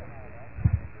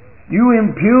 You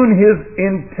impugn his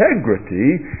integrity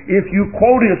if you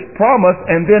quote his promise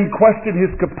and then question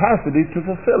his capacity to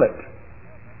fulfill it.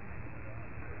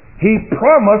 He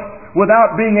promised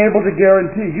without being able to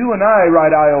guarantee. You and I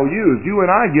write IOUs. You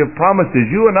and I give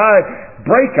promises. You and I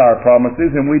break our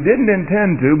promises, and we didn't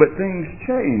intend to, but things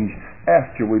change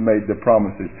after we made the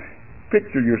promises.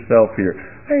 Picture yourself here.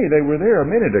 Hey, they were there a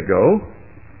minute ago.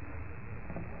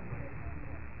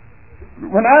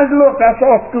 When I looked, I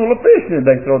saw a school of fish, and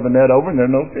they throw the net over, and there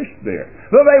are no fish there.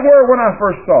 Well, they were when I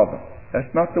first saw them. That's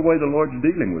not the way the Lord's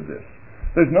dealing with this.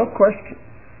 There's no question.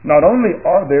 Not only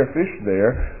are there fish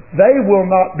there, they will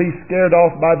not be scared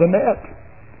off by the net.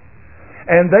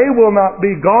 And they will not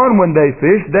be gone when they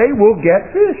fish. They will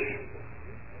get fish.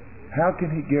 How can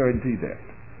he guarantee that?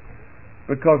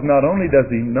 Because not only does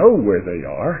he know where they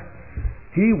are,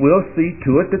 he will see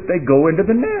to it that they go into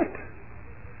the net.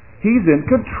 He's in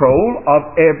control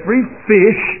of every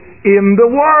fish in the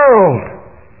world.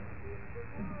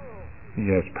 He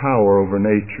has power over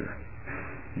nature.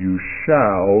 You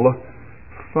shall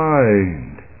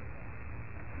find.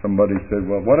 Somebody said,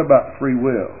 well, what about free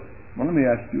will? Well, let me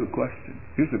ask you a question.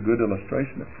 Here's a good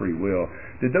illustration of free will.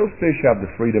 Did those fish have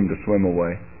the freedom to swim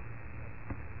away?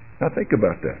 Now think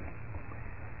about that.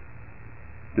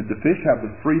 Did the fish have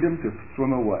the freedom to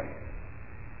swim away?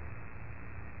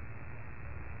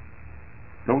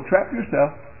 Don't trap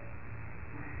yourself.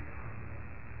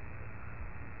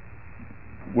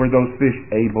 Were those fish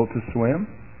able to swim?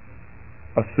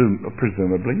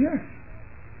 Presumably, yes.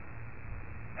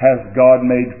 Has God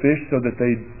made fish so that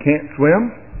they can't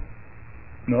swim?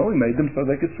 No, He made them so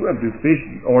they could swim. Do fish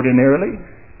ordinarily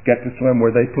get to swim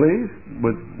where they please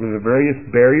with the various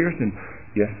barriers? And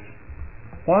yes.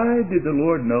 Why did the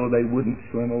Lord know they wouldn't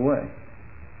swim away?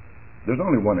 There's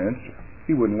only one answer.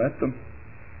 He wouldn't let them.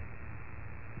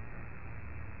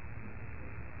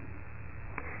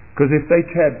 Because if they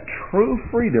had true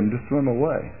freedom to swim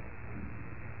away,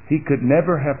 He could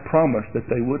never have promised that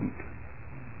they wouldn't.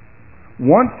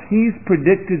 Once He's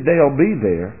predicted they'll be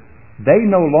there, they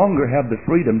no longer have the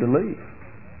freedom to leave.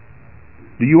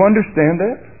 Do you understand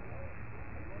that?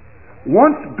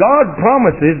 Once God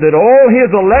promises that all His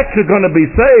elect are going to be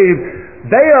saved,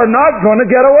 they are not going to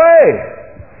get away.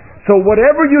 So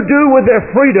whatever you do with their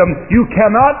freedom, you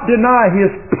cannot deny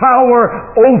His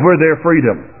power over their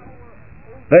freedom.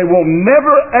 They will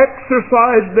never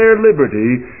exercise their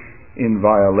liberty in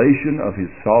violation of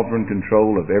His sovereign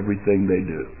control of everything they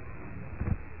do.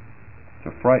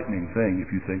 It's a frightening thing if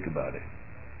you think about it.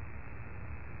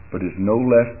 But it's no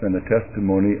less than a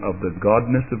testimony of the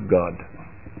godness of God.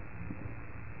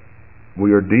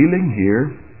 We are dealing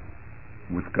here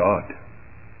with God.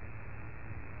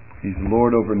 He's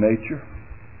Lord over nature.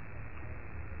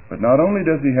 But not only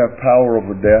does He have power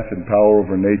over death and power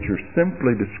over nature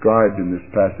simply described in this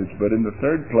passage, but in the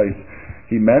third place,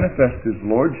 He manifests His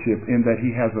lordship in that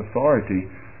He has authority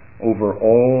over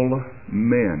all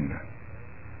men.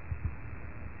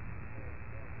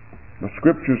 The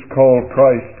Scriptures call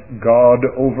Christ God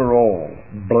over all,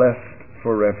 blessed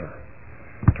forever.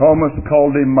 Thomas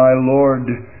called Him my Lord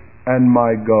and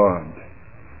my God.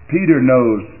 Peter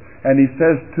knows, and he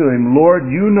says to Him, Lord,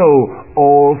 You know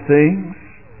all things.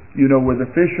 You know where the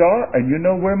fish are, and You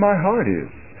know where my heart is.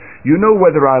 You know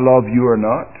whether I love You or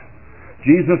not.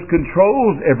 Jesus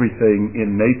controls everything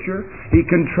in nature. He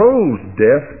controls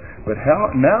death, but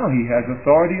now He has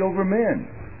authority over men.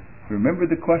 Remember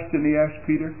the question He asked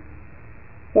Peter?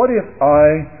 What if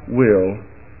I will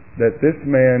that this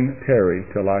man tarry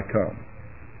till I come?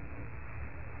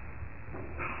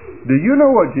 Do you know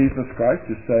what Jesus Christ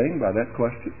is saying by that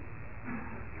question?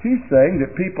 He's saying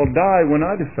that people die when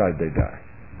I decide they die.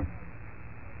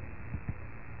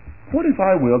 What if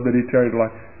I will that He tarry till I...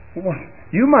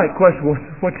 You might question,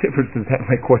 what difference does that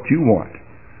make what you want?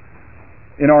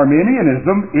 In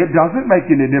Arminianism, it doesn't make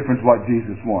any difference what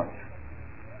Jesus wants.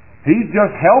 He's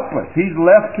just helpless. He's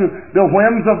left to the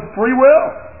whims of free will.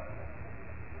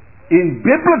 In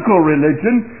biblical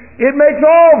religion, it makes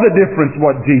all the difference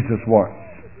what Jesus wants.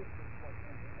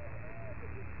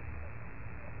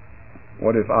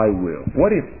 What if I will?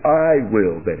 What if I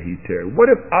will that He tarry? What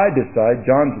if I decide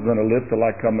John's going to live till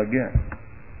I come again?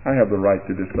 I have the right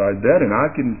to decide that, and I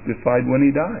can decide when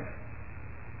he dies.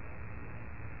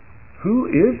 Who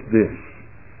is this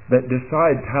that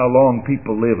decides how long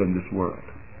people live in this world?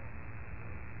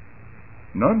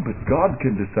 None but God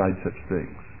can decide such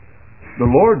things.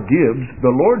 The Lord gives, the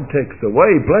Lord takes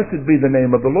away. Blessed be the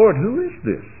name of the Lord. Who is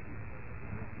this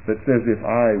that says, if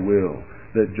I will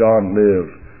that John live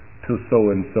to so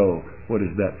and so, what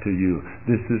is that to you?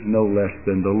 This is no less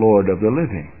than the Lord of the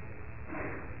living,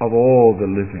 of all the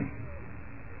living.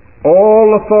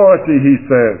 All authority, He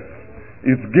says,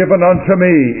 is given unto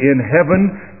me in heaven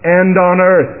and on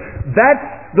earth.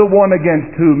 That's the one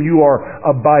against whom you are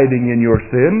abiding in your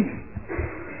sins.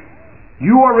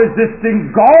 You are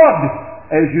resisting God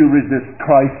as you resist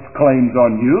Christ's claims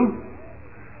on you.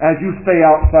 As you stay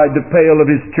outside the pale of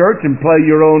His church and play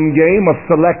your own game of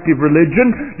selective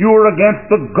religion, you are against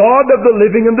the God of the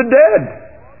living and the dead.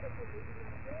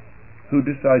 Who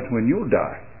decides when you'll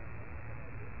die?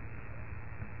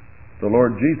 The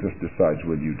Lord Jesus decides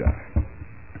when you die.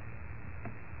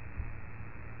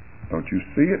 Don't you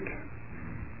see it?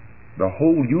 The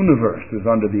whole universe is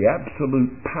under the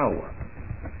absolute power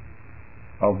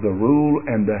of the rule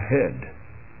and the head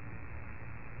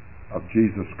of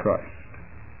Jesus Christ.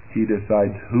 He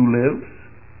decides who lives.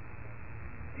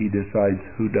 He decides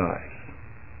who dies.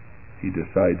 He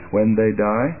decides when they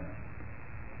die.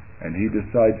 And He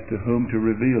decides to whom to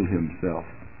reveal Himself.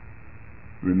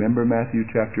 Remember Matthew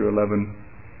chapter 11,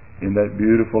 in that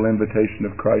beautiful invitation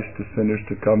of Christ to sinners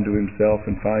to come to Himself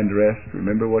and find rest.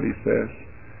 Remember what He says?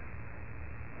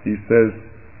 He says,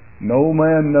 no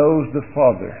man knows the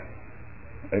Father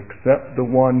except the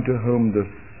one to whom the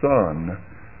Son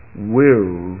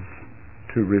wills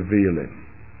to reveal Him.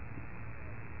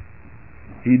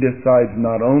 He decides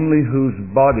not only whose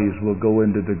bodies will go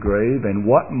into the grave and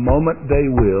what moment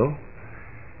they will,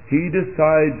 He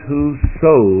decides whose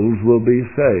souls will be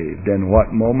saved and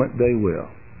what moment they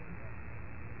will.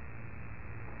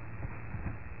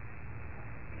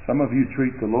 Some of you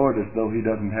treat the Lord as though He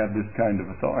doesn't have this kind of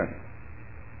authority.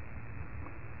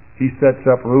 He sets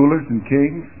up rulers and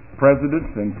kings, presidents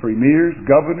and premiers,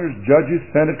 governors, judges,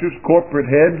 senators, corporate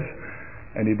heads,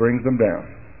 and He brings them down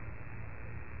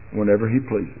whenever He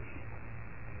pleases.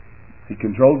 He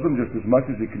controls them just as much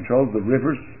as He controls the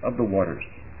rivers of the waters.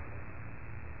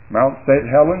 Mount St.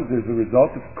 Helens is a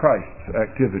result of Christ's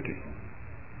activity.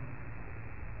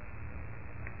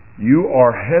 You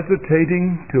are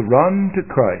hesitating to run to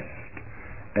Christ,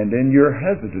 and in your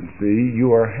hesitancy,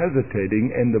 you are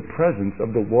hesitating in the presence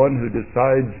of the one who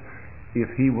decides if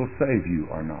He will save you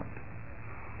or not.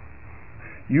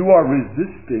 You are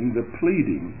resisting the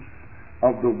pleadings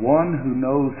of the one who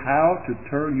knows how to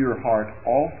turn your heart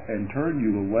off and turn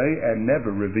you away and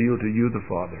never reveal to you the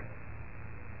Father.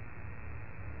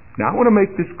 Now I want to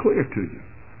make this clear to you.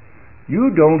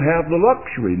 You don't have the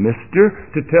luxury, mister,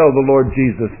 to tell the Lord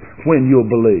Jesus when you'll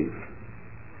believe.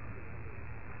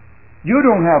 You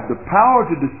don't have the power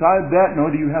to decide that,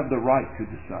 nor do you have the right to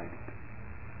decide it.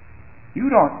 You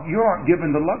aren't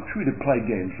given the luxury to play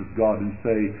games with God and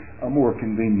say, a more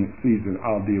convenient season,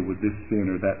 I'll deal with this sin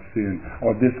or that sin,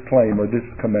 or this claim or this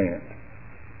command.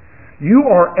 You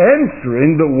are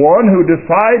answering the one who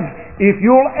decides if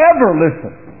you'll ever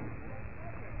listen.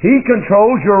 He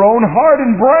controls your own heart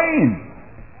and brain.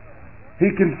 He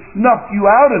can snuff you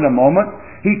out in a moment.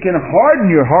 He can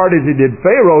harden your heart as He did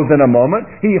Pharaoh's in a moment.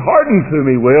 He hardens whom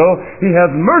He will. He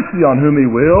has mercy on whom He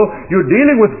will. You're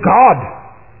dealing with God.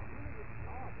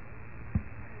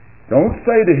 Don't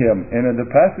say to Him, and in the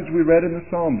passage we read in the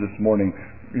Psalms this morning,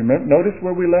 notice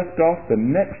where we left off, the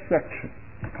next section.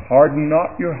 Harden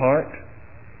not your heart,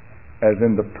 as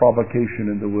in the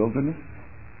provocation in the wilderness.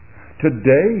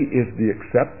 Today is the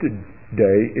accepted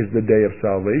day, is the day of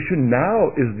salvation.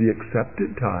 Now is the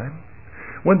accepted time.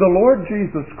 When the Lord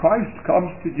Jesus Christ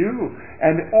comes to you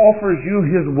and offers you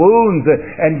His wounds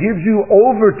and gives you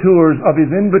overtures of His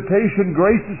invitation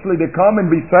graciously to come and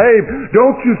be saved,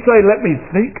 don't you say, let me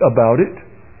think about it.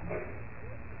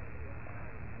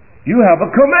 You have a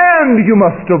command you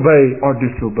must obey or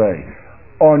disobey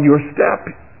on your step.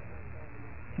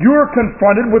 You're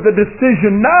confronted with a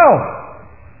decision now.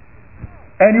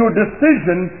 And your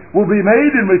decision will be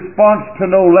made in response to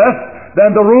no less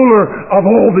than the ruler of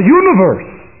all the universe.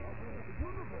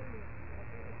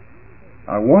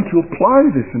 I want to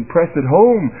apply this and press it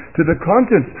home to the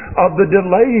conscience of the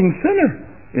delaying sinner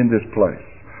in this place.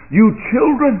 You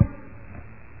children,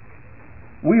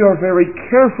 we are very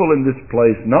careful in this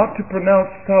place not to pronounce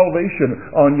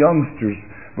salvation on youngsters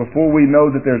before we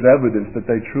know that there's evidence that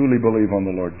they truly believe on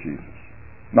the Lord Jesus.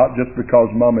 Not just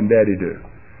because mom and daddy do.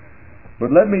 But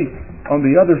let me, on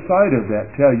the other side of that,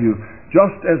 tell you,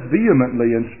 just as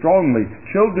vehemently and strongly,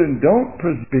 children don't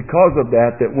because of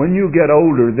that when you get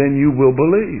older, then you will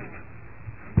believe.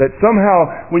 That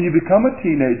somehow, when you become a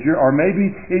teenager, or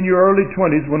maybe in your early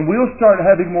 20s, when we'll start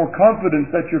having more confidence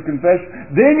that you're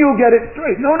confessed, then you'll get it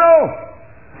straight. No.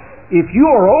 If you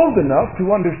are old enough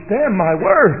to understand my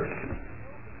words,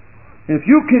 if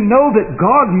you can know that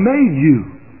God made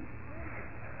you,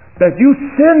 that you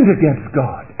sinned against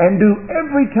God and do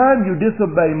every time you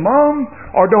disobey mom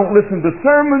or don't listen to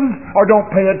sermons or don't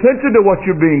pay attention to what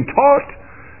you're being taught,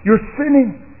 you're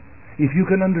sinning. If you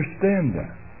can understand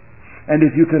that. And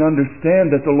if you can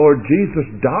understand that the Lord Jesus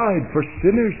died for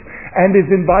sinners and is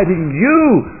inviting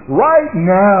you right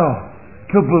now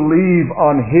to believe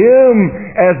on Him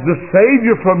as the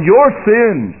Savior from your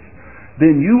sins,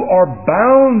 then you are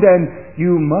bound and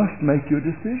you must make your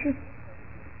decision.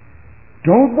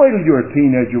 Don't wait till you're a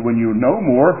teenager when you know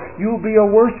more. You'll be a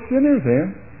worse sinner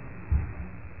then.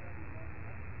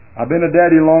 I've been a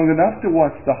daddy long enough to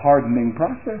watch the hardening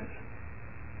process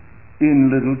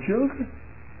in little children.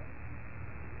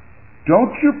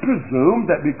 Don't you presume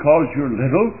that because you're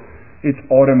little, it's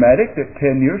automatic that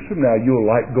 10 years from now you'll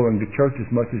like going to church as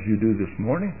much as you do this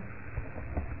morning.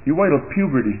 You wait till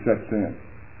puberty sets in.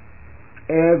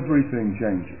 Everything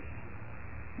changes.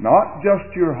 Not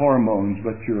just your hormones,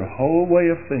 but your whole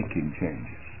way of thinking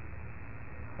changes.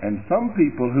 And some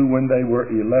people who, when they were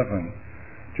 11,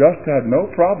 just had no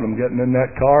problem getting in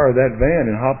that car or that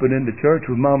van and hopping into church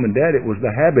with mom and dad. It was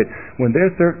the habit. When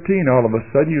they're 13, all of a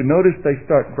sudden, you notice they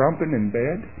start grumping in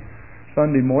bed.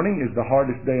 Sunday morning is the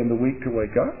hardest day in the week to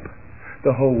wake up.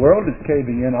 The whole world is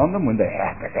caving in on them when they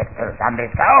have to get to Sunday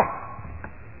school.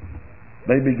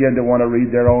 They begin to want to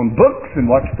read their own books and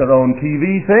watch their own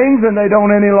TV things, and they don't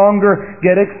any longer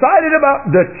get excited about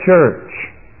the church.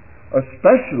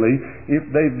 Especially if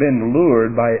they've been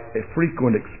lured by a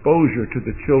frequent exposure to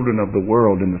the children of the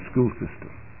world in the school system.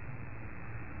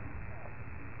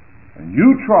 And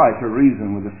you try to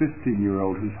reason with a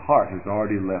 15-year-old whose heart has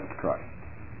already left Christ.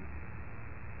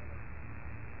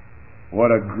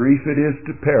 What a grief it is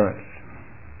to parents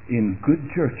in good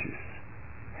churches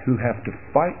who have to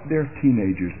fight their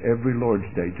teenagers every Lord's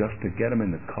Day just to get them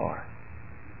in the car.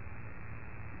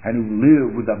 And who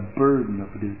live with a burden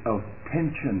of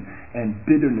tension and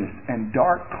bitterness and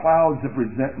dark clouds of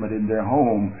resentment in their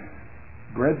home.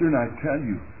 Brethren, I tell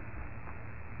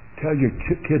your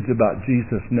kids about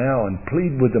Jesus now and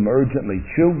plead with them urgently.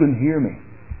 Children, hear me.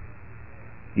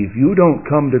 If you don't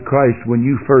come to Christ when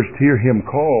you first hear Him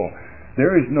call,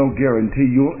 there is no guarantee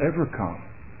you'll ever come.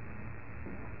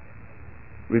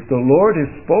 If the Lord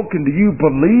has spoken to you,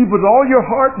 believe with all your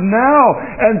heart now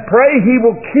and pray He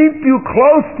will keep you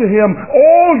close to Him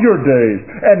all your days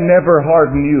and never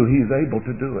harden you. He's able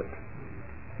to do it.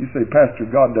 You say, Pastor,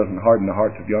 God doesn't harden the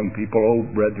hearts of young people. Oh,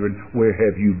 brethren, where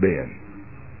have you been?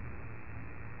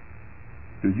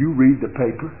 Do you read the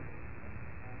paper?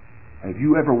 Have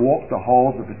you ever walked the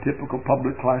halls of a typical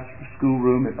public class school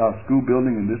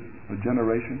building in this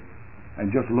generation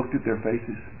and just looked at their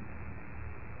faces?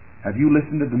 Have you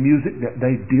listened to the music that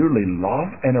they dearly love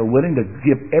and are willing to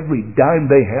give every dime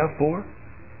they have for?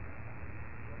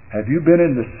 Have you been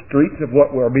in the streets of what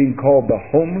were being called the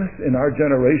homeless in our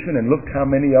generation and looked how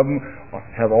many of them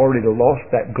have already lost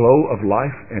that glow of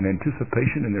life and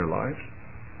anticipation in their lives?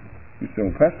 You say,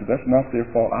 well, Pastor, that's not their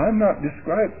fault. I'm not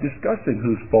discussing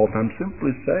whose fault. I'm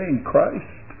simply saying Christ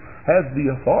has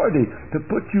the authority to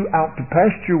put you out to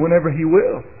pasture whenever He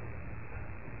will.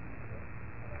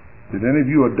 Did any of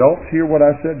you adults hear what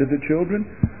I said to the children?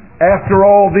 After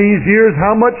all these years,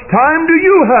 how much time do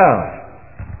you have?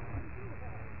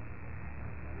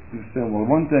 You say, well,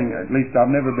 one thing, at least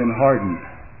I've never been hardened.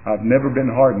 I've never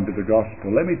been hardened to the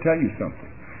gospel. Let me tell you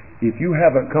something. If you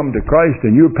haven't come to Christ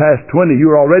and you're past 20,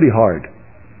 you're already hard.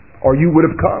 Or you would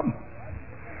have come.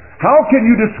 How can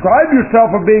you describe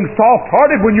yourself as being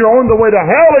soft-hearted when you're on the way to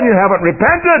hell and you haven't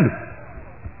repented?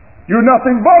 You're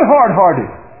nothing but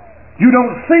hard-hearted. You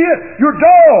don't see it. You're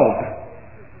dulled.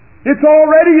 It's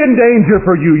already in danger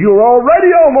for you. You're already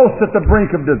almost at the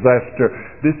brink of disaster.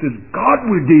 This is God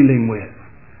we're dealing with.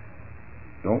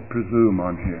 Don't presume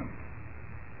on Him.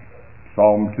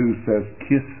 Psalm 2 says,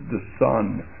 kiss the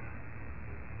Son,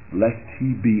 lest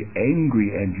He be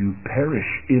angry and you perish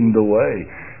in the way.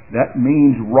 That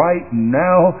means right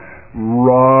now,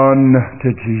 run to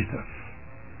Jesus.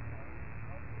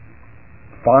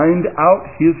 Find out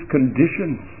His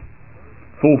conditions.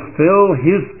 Fulfill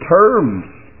His terms.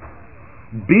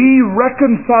 Be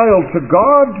reconciled to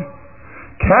God.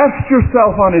 Cast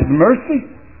yourself on His mercy.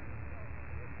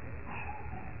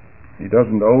 He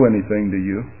doesn't owe anything to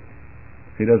you.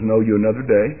 He doesn't owe you another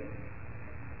day.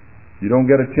 You don't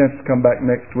get a chance to come back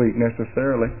next week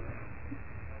necessarily.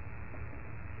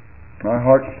 My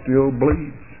heart still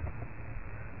bleeds.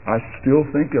 I still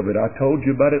think of it. I told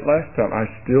you about it last time. I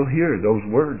still hear those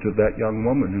words of that young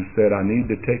woman who said, I need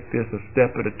to take this a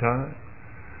step at a time.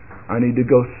 I need to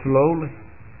go slowly.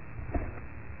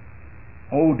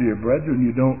 Oh, dear brethren,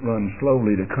 you don't run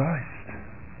slowly to Christ.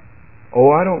 Oh,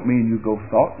 I don't mean you go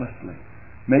thoughtlessly.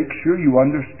 Make sure you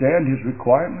understand His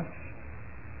requirements.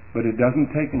 But it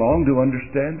doesn't take long to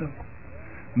understand them.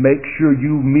 Make sure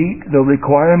you meet the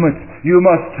requirements. You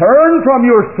must turn from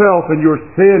yourself and your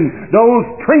sin, those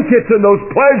trinkets and those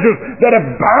pleasures that have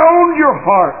bound your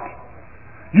heart.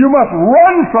 You must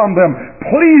run from them.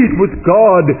 Plead with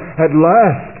God at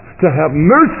last to have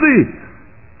mercy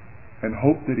and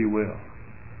hope that He will.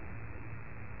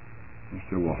 You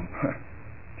say, well,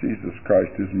 Jesus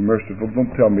Christ is merciful.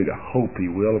 Don't tell me to hope He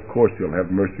will. Of course He'll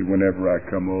have mercy whenever I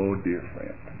come. Oh, dear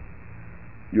friend,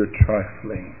 you're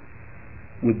trifling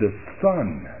with the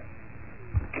Son.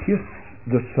 Kiss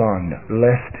the Son,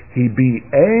 lest He be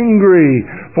angry,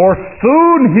 for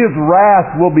soon His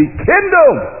wrath will be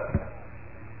kindled.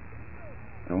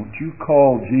 Don't you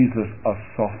call Jesus a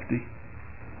softy.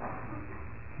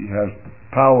 He has the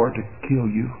power to kill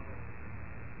you.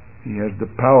 He has the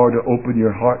power to open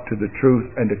your heart to the truth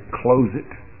and to close it.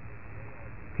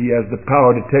 He has the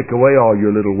power to take away all your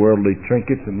little worldly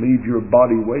trinkets and leave your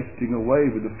body wasting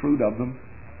away with the fruit of them.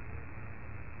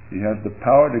 He has the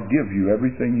power to give you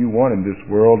everything you want in this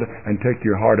world and take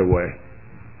your heart away.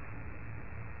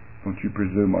 Don't you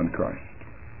presume on Christ.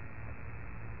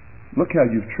 Look how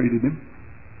you've treated Him.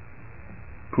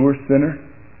 Poor sinner.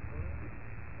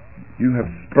 You have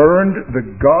spurned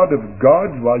the God of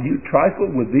gods while you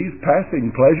trifle with these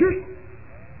passing pleasures.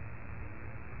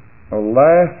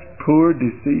 Alas, poor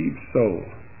deceived soul.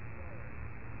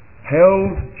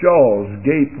 Hell's jaws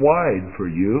gape wide for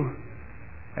you,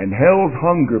 and hell's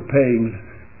hunger pangs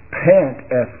pant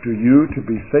after you to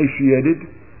be satiated.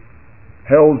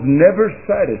 Hell's never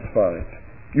satisfied.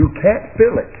 You can't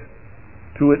fill it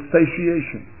to its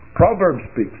satiation. Proverbs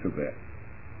speaks of that.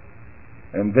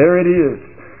 And there it is,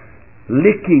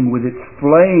 licking with its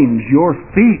flames your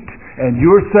feet, and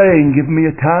you're saying, give me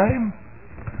a time?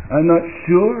 I'm not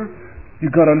sure.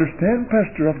 You've got to understand,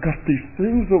 Pastor, I've got these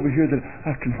things over here that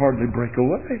I can hardly break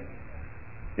away.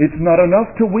 It's not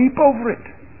enough to weep over it.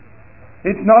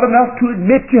 It's not enough to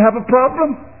admit you have a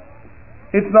problem.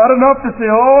 It's not enough to say,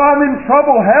 oh, I'm in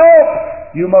trouble, help!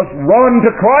 You must run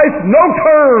to Christ, no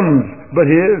terms but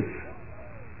His.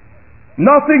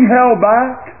 Nothing held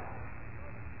back.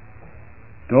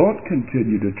 Don't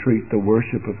continue to treat the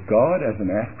worship of God as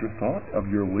an afterthought of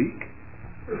your week.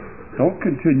 Don't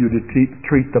continue to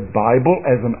treat the Bible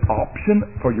as an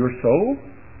option for your soul.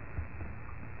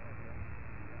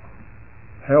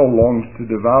 Hell longs to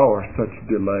devour such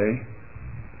delay.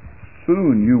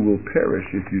 Soon you will perish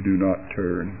if you do not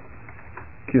turn.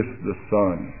 Kiss the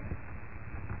Son,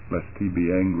 lest He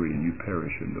be angry and you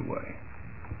perish in the way.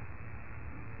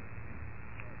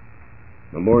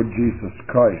 The Lord Jesus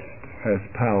Christ has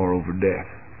power over death.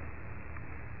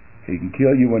 He can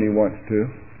kill you when He wants to.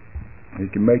 He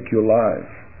can make you alive.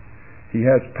 He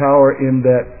has power in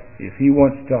that if He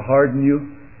wants to harden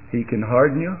you, He can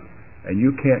harden you and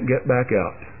you can't get back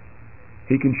out.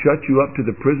 He can shut you up to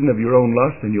the prison of your own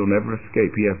lust and you'll never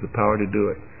escape. He has the power to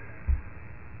do it.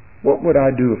 What would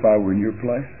I do if I were in your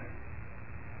place?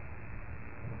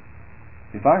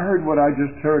 If I heard what I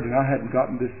just heard and I hadn't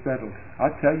gotten this settled, I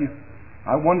tell you,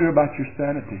 I wonder about your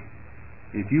sanity.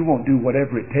 If you won't do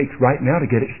whatever it takes right now to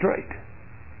get it straight.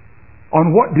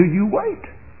 On what do you wait?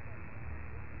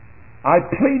 I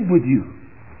plead with you.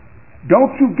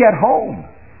 Don't you get home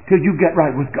till you get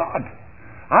right with God.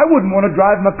 I wouldn't want to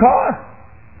drive my car.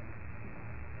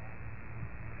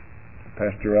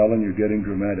 Pastor Allen, you're getting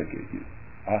dramatic.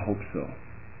 I hope so.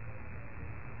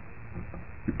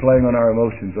 You're playing on our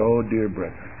emotions. Oh, dear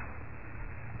brethren.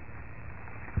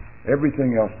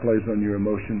 Everything else plays on your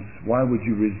emotions. Why would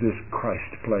you resist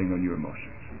Christ playing on your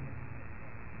emotions?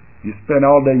 You spent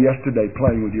all day yesterday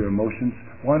playing with your emotions.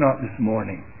 Why not this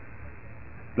morning?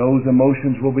 Those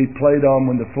emotions will be played on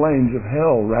when the flames of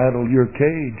hell rattle your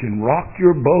cage and rock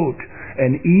your boat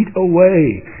and eat away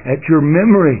at your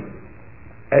memory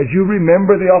as you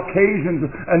remember the occasions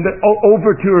and the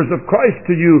overtures of Christ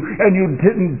to you and you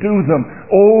didn't do them.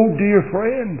 Oh, dear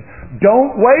friend,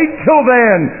 don't wait till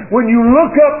then when you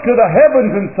look up to the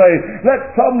heavens and say,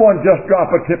 let someone just drop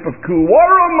a tip of cool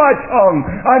water on my tongue.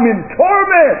 I'm in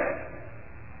torment.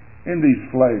 In these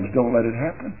flames, don't let it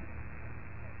happen.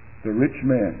 The rich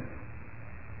man,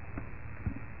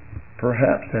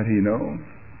 perhaps had he known,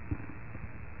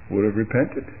 would have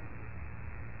repented.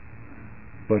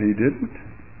 But he didn't.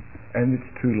 And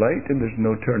it's too late and there's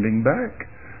no turning back.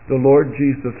 The Lord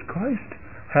Jesus Christ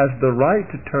has the right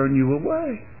to turn you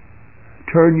away.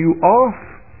 Turn you off,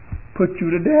 put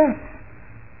you to death.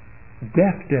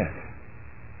 Death.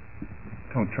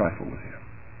 Don't trifle with Him.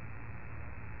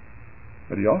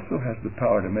 But He also has the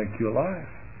power to make you alive.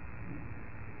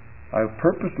 I've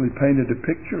purposely painted a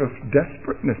picture of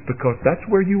desperateness because that's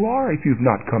where you are if you've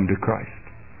not come to Christ.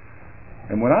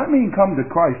 And when I mean come to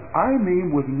Christ, I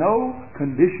mean with no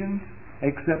conditions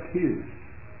except His.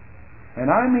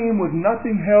 And I mean with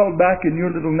nothing held back in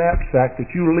your little knapsack that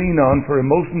you lean on for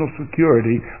emotional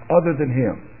security other than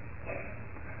Him.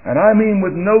 And I mean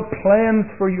with no plans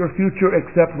for your future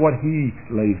except what He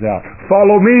lays out.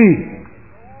 Follow me.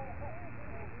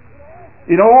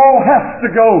 It all has to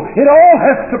go. It all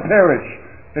has to perish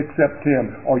except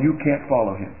Him, or you can't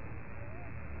follow Him.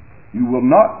 You will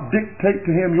not dictate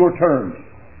to Him your terms.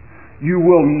 You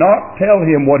will not tell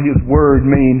Him what His Word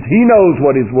means. He knows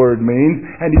what His Word means,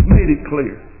 and He's made it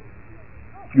clear.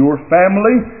 Your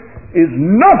family is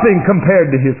nothing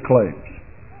compared to His claims.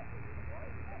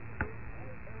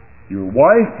 Your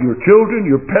wife, your children,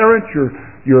 your parents,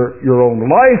 your own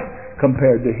life,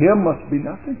 compared to Him must be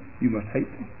nothing. You must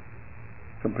hate them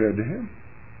compared to Him.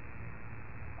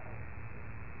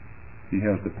 He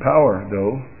has the power,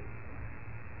 though,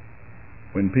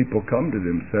 when people come to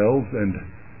themselves and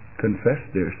confess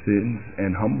their sins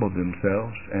and humble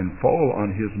themselves and fall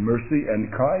on His mercy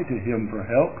and cry to Him for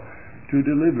help to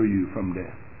deliver you from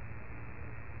death.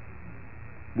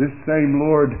 This same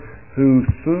Lord who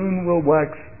soon will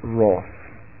wax wroth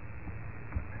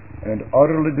and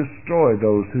utterly destroy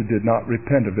those who did not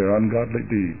repent of their ungodly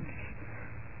deeds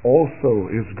also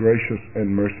is gracious and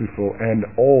merciful and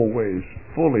always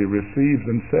fully receives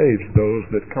and saves those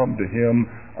that come to Him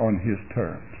on His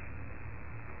terms.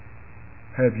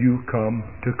 Have you come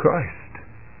to Christ?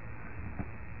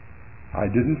 I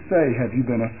didn't say, have you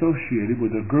been associated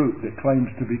with a group that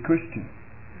claims to be Christian?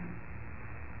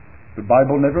 The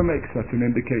Bible never makes such an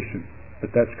indication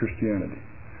that that's Christianity.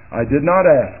 I did not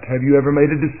ask, have you ever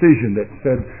made a decision that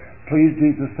said, please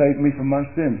Jesus, save me from my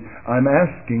sins? I'm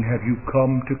asking, have you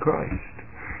come to Christ?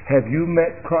 Have you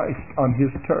met Christ on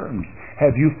His terms?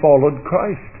 Have you followed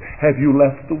Christ? Have you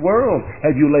left the world?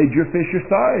 Have you laid your fish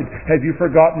aside? Have you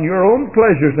forgotten your own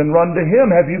pleasures and run to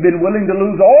Him? Have you been willing to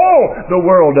lose all the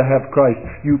world to have Christ?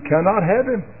 You cannot have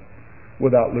Him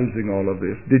without losing all of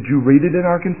this. Did you read it in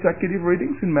our consecutive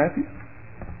readings in Matthew?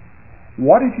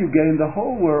 What if you gain the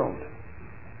whole world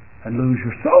and lose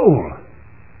your soul?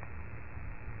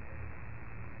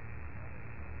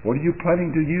 What are you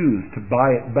planning to use to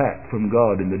buy it back from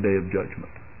God in the day of judgment?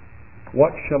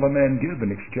 What shall a man give in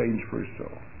exchange for his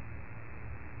soul?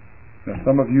 Now,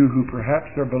 some of you who perhaps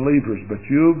are believers, but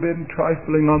you've been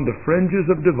trifling on the fringes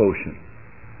of devotion,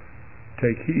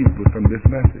 take heed from this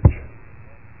message.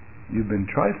 You've been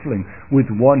trifling with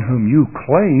one whom you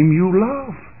claim you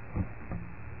love.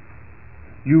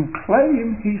 You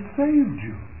claim He saved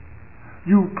you.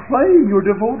 You claim you're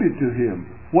devoted to Him.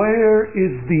 Where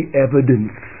is the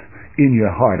evidence in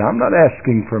your heart? I'm not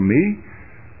asking for me.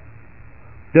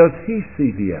 Does He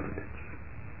see the evidence?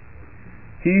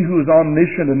 He who is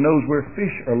omniscient and knows where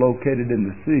fish are located in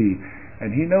the sea,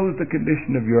 and He knows the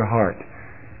condition of your heart.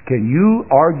 Can you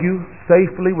argue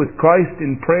safely with Christ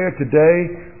in prayer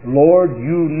today? Lord,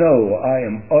 you know I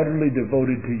am utterly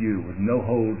devoted to you with no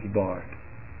holds barred.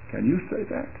 Can you say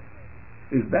that?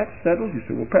 Is that settled? You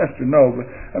say, well, Pastor, no, but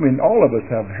all of us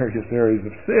have various areas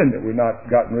of sin that we're not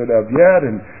gotten rid of yet,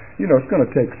 and it's going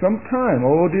to take some time.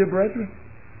 Oh, dear brethren,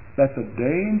 that's a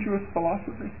dangerous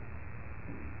philosophy.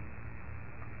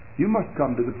 You must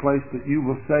come to the place that you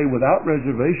will say without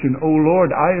reservation, O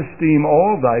Lord, I esteem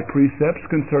all Thy precepts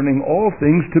concerning all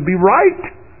things to be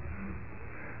right.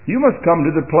 You must come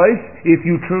to the place, if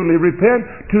you truly repent,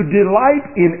 to delight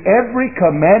in every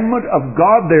commandment of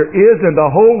God there is in the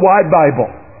whole wide Bible.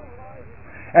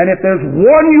 And if there's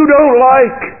one you don't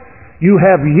like, you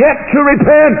have yet to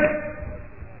repent.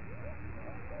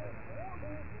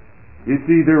 It's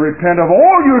either repent of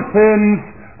all your sins,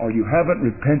 or you haven't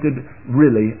repented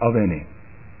really of any.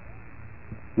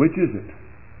 Which is it?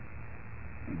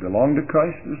 You belong to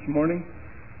Christ this morning?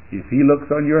 If He looks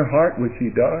on your heart, which He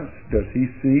does He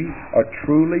see a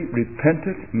truly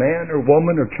repentant man or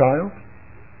woman or child?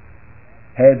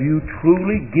 Have you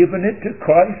truly given it to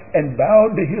Christ and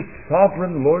bowed to His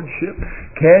sovereign lordship?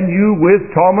 Can you, with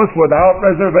Thomas, without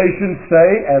reservation, say,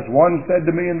 as one said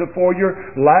to me in the foyer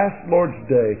last Lord's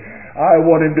Day, I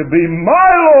want Him to be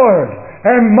my Lord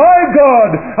and my God.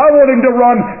 I want Him to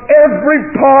run every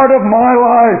part of my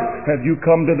life. Have you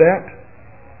come to that?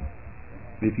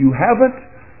 If you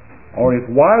haven't, or if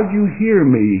while you hear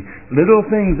me, little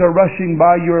things are rushing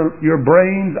by your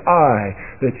brain's eye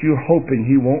that you're hoping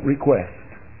He won't request,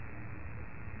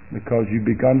 because you've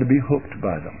begun to be hooked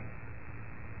by them.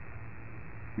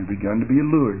 You've begun to be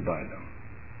allured by them.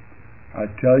 I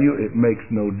tell you, it makes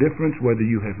no difference whether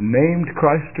you have named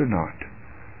Christ or not.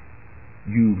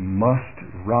 You must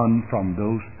run from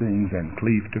those things and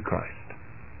cleave to Christ,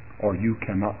 or you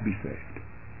cannot be saved.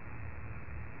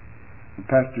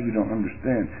 Pastor, you don't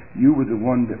understand. You were the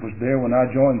one that was there when I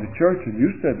joined the church, and you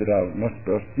said that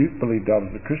you believed I was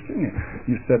a Christian.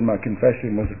 You said my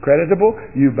confession was creditable.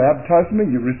 You baptized me.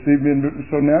 You received me.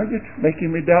 So now you're making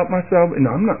me doubt myself. And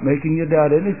I'm not making you doubt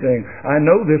anything. I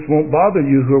know this won't bother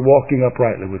you who are walking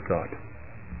uprightly with God.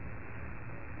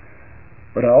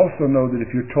 But I also know that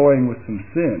if you're toying with some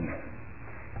sin,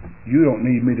 you don't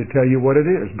need me to tell you what it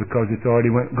is, because it's already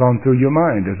gone through your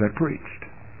mind as I preached.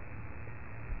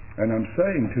 And I'm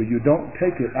saying to you, don't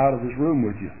take it out of this room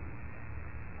with you.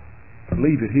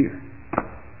 Leave it here.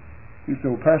 You say,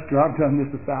 well, Pastor, I've done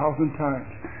this 1,000 times,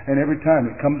 and every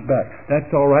time it comes back. That's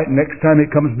all right. Next time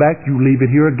it comes back, you leave it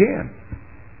here again.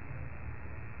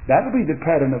 That'll be the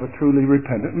pattern of a truly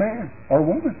repentant man or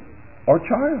woman or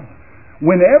child.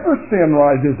 Whenever sin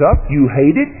rises up, you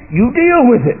hate it, you deal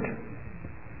with it.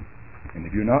 And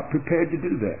if you're not prepared to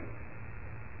do that,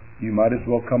 you might as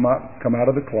well come out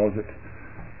of the closet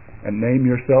and name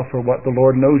yourself for what the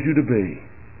Lord knows you to be.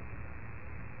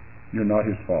 You're not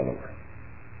His follower.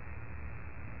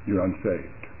 You're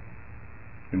unsaved.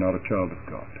 You're not a child of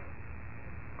God.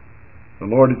 The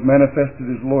Lord has manifested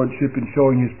His lordship in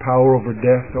showing His power over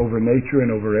death, over nature,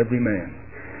 and over every man.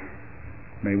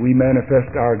 May we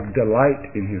manifest our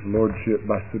delight in His lordship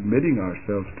by submitting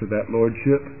ourselves to that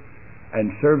lordship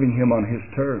and serving Him on His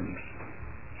terms.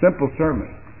 Simple sermon,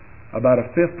 about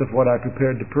 1/5 of what I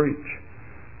prepared to preach.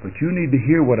 But you need to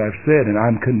hear what I've said, and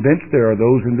I'm convinced there are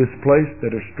those in this place that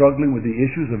are struggling with the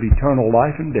issues of eternal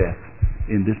life and death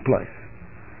in this place.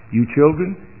 You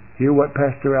children, hear what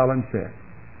Pastor Allen said.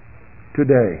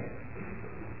 Today,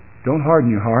 don't harden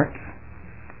your hearts.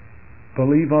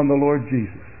 Believe on the Lord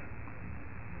Jesus.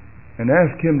 And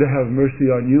ask Him to have mercy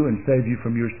on you and save you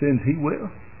from your sins. He will.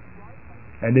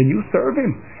 And then you serve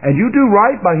Him. And you do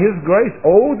right by His grace.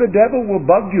 Oh, the devil will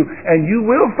bug you, and you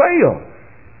will fail.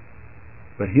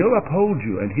 But He'll uphold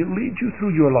you, and He'll lead you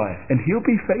through your life, and He'll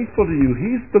be faithful to you.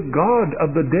 He's the God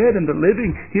of the dead and the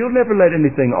living. He'll never let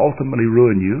anything ultimately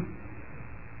ruin you.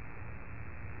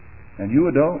 And you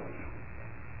adults,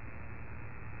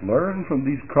 learn from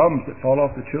these crumbs that fall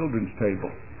off the children's table.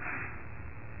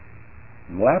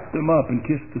 Lap them up and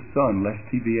kiss the Son, lest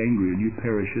He be angry and you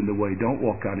perish in the way. Don't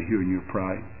walk out of here in your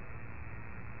pride.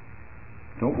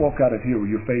 Don't walk out of here with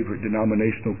your favorite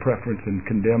denominational preference and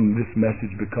condemn this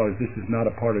message because this is not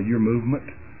a part of your movement.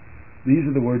 These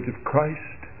are the words of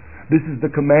Christ. This is the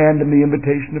command and the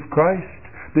invitation of Christ.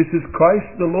 This is Christ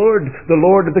the Lord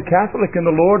of the Catholic and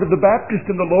the Lord of the Baptist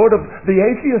and the Lord of the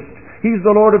atheist. He's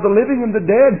the Lord of the living and the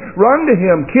dead. Run to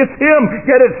Him, kiss Him,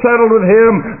 get it settled with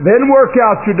Him, then work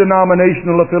out your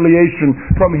denominational affiliation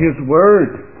from His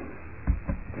Word.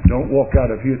 But don't walk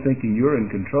out of here thinking you're in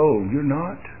control. You're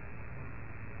not.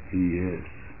 He is.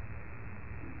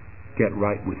 Get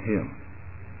right with Him.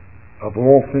 Of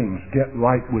all things, get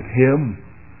right with Him,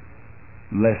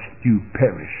 lest you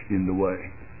perish in the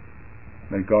way.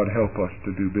 May God help us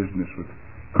to do business with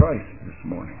Christ this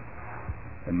morning.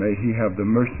 And may He have the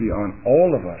mercy on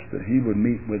all of us, that He would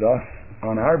meet with us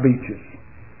on our beaches,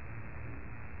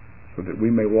 so that we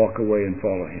may walk away and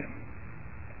follow Him.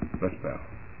 Let's bow.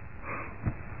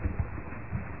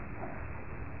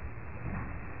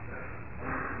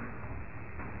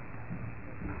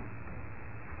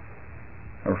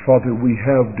 Our Father, we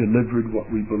have delivered what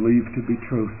we believe to be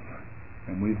truth,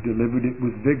 and we've delivered it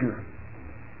with vigor.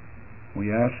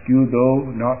 We ask You, though,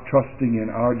 not trusting in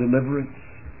our deliverance,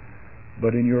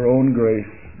 but in Your own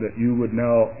grace, that You would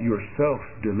now Yourself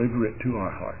deliver it to our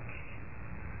hearts.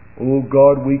 Oh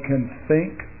God, we can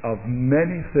think of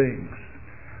many things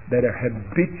that are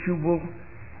habitual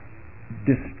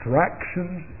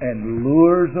distractions and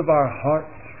lures of our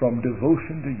hearts from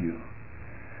devotion to You.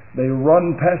 They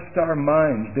run past our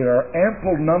minds. There are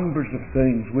ample numbers of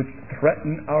things which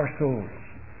threaten our souls.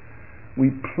 We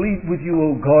plead with You,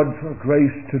 O God, for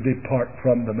grace to depart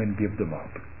from them and give them up,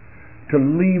 to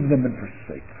leave them and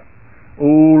forsake them.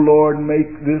 O Lord, make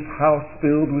this house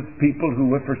filled with people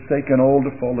who have forsaken all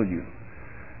to follow You.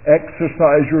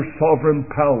 Exercise Your sovereign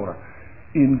power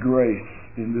in grace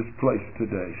in this place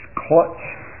today. Clutch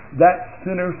that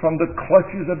sinner from the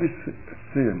clutches of his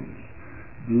sins.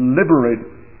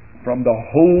 Liberate from the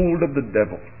hold of the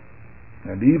devil.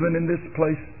 And even in this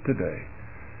place today,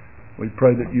 we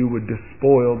pray that You would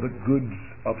despoil the goods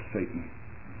of Satan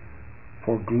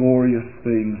for glorious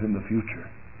things in the future.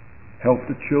 Help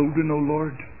the children, O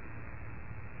Lord,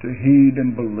 to heed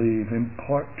and believe.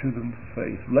 Impart to them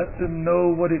faith. Let them know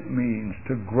what it means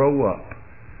to grow up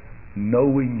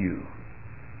knowing You,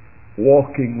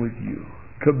 walking with You,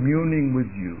 communing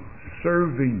with You,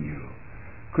 serving You,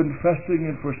 confessing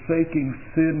and forsaking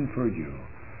sin for You,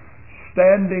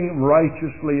 standing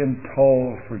righteously and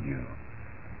tall for You.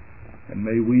 And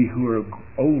may we who are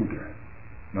older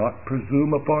not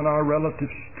presume upon our relative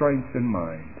strength and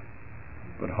mind,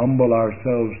 but humble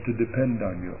ourselves to depend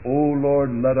on You. O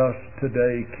Lord, let us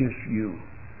today kiss You,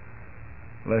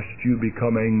 lest You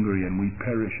become angry and we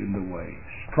perish in the way.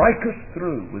 Strike us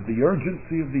through with the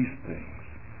urgency of these things,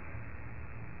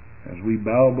 as we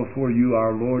bow before You,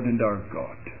 our Lord and our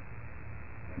God,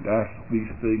 and ask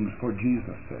these things for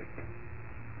Jesus' sake.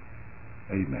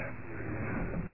 Amen.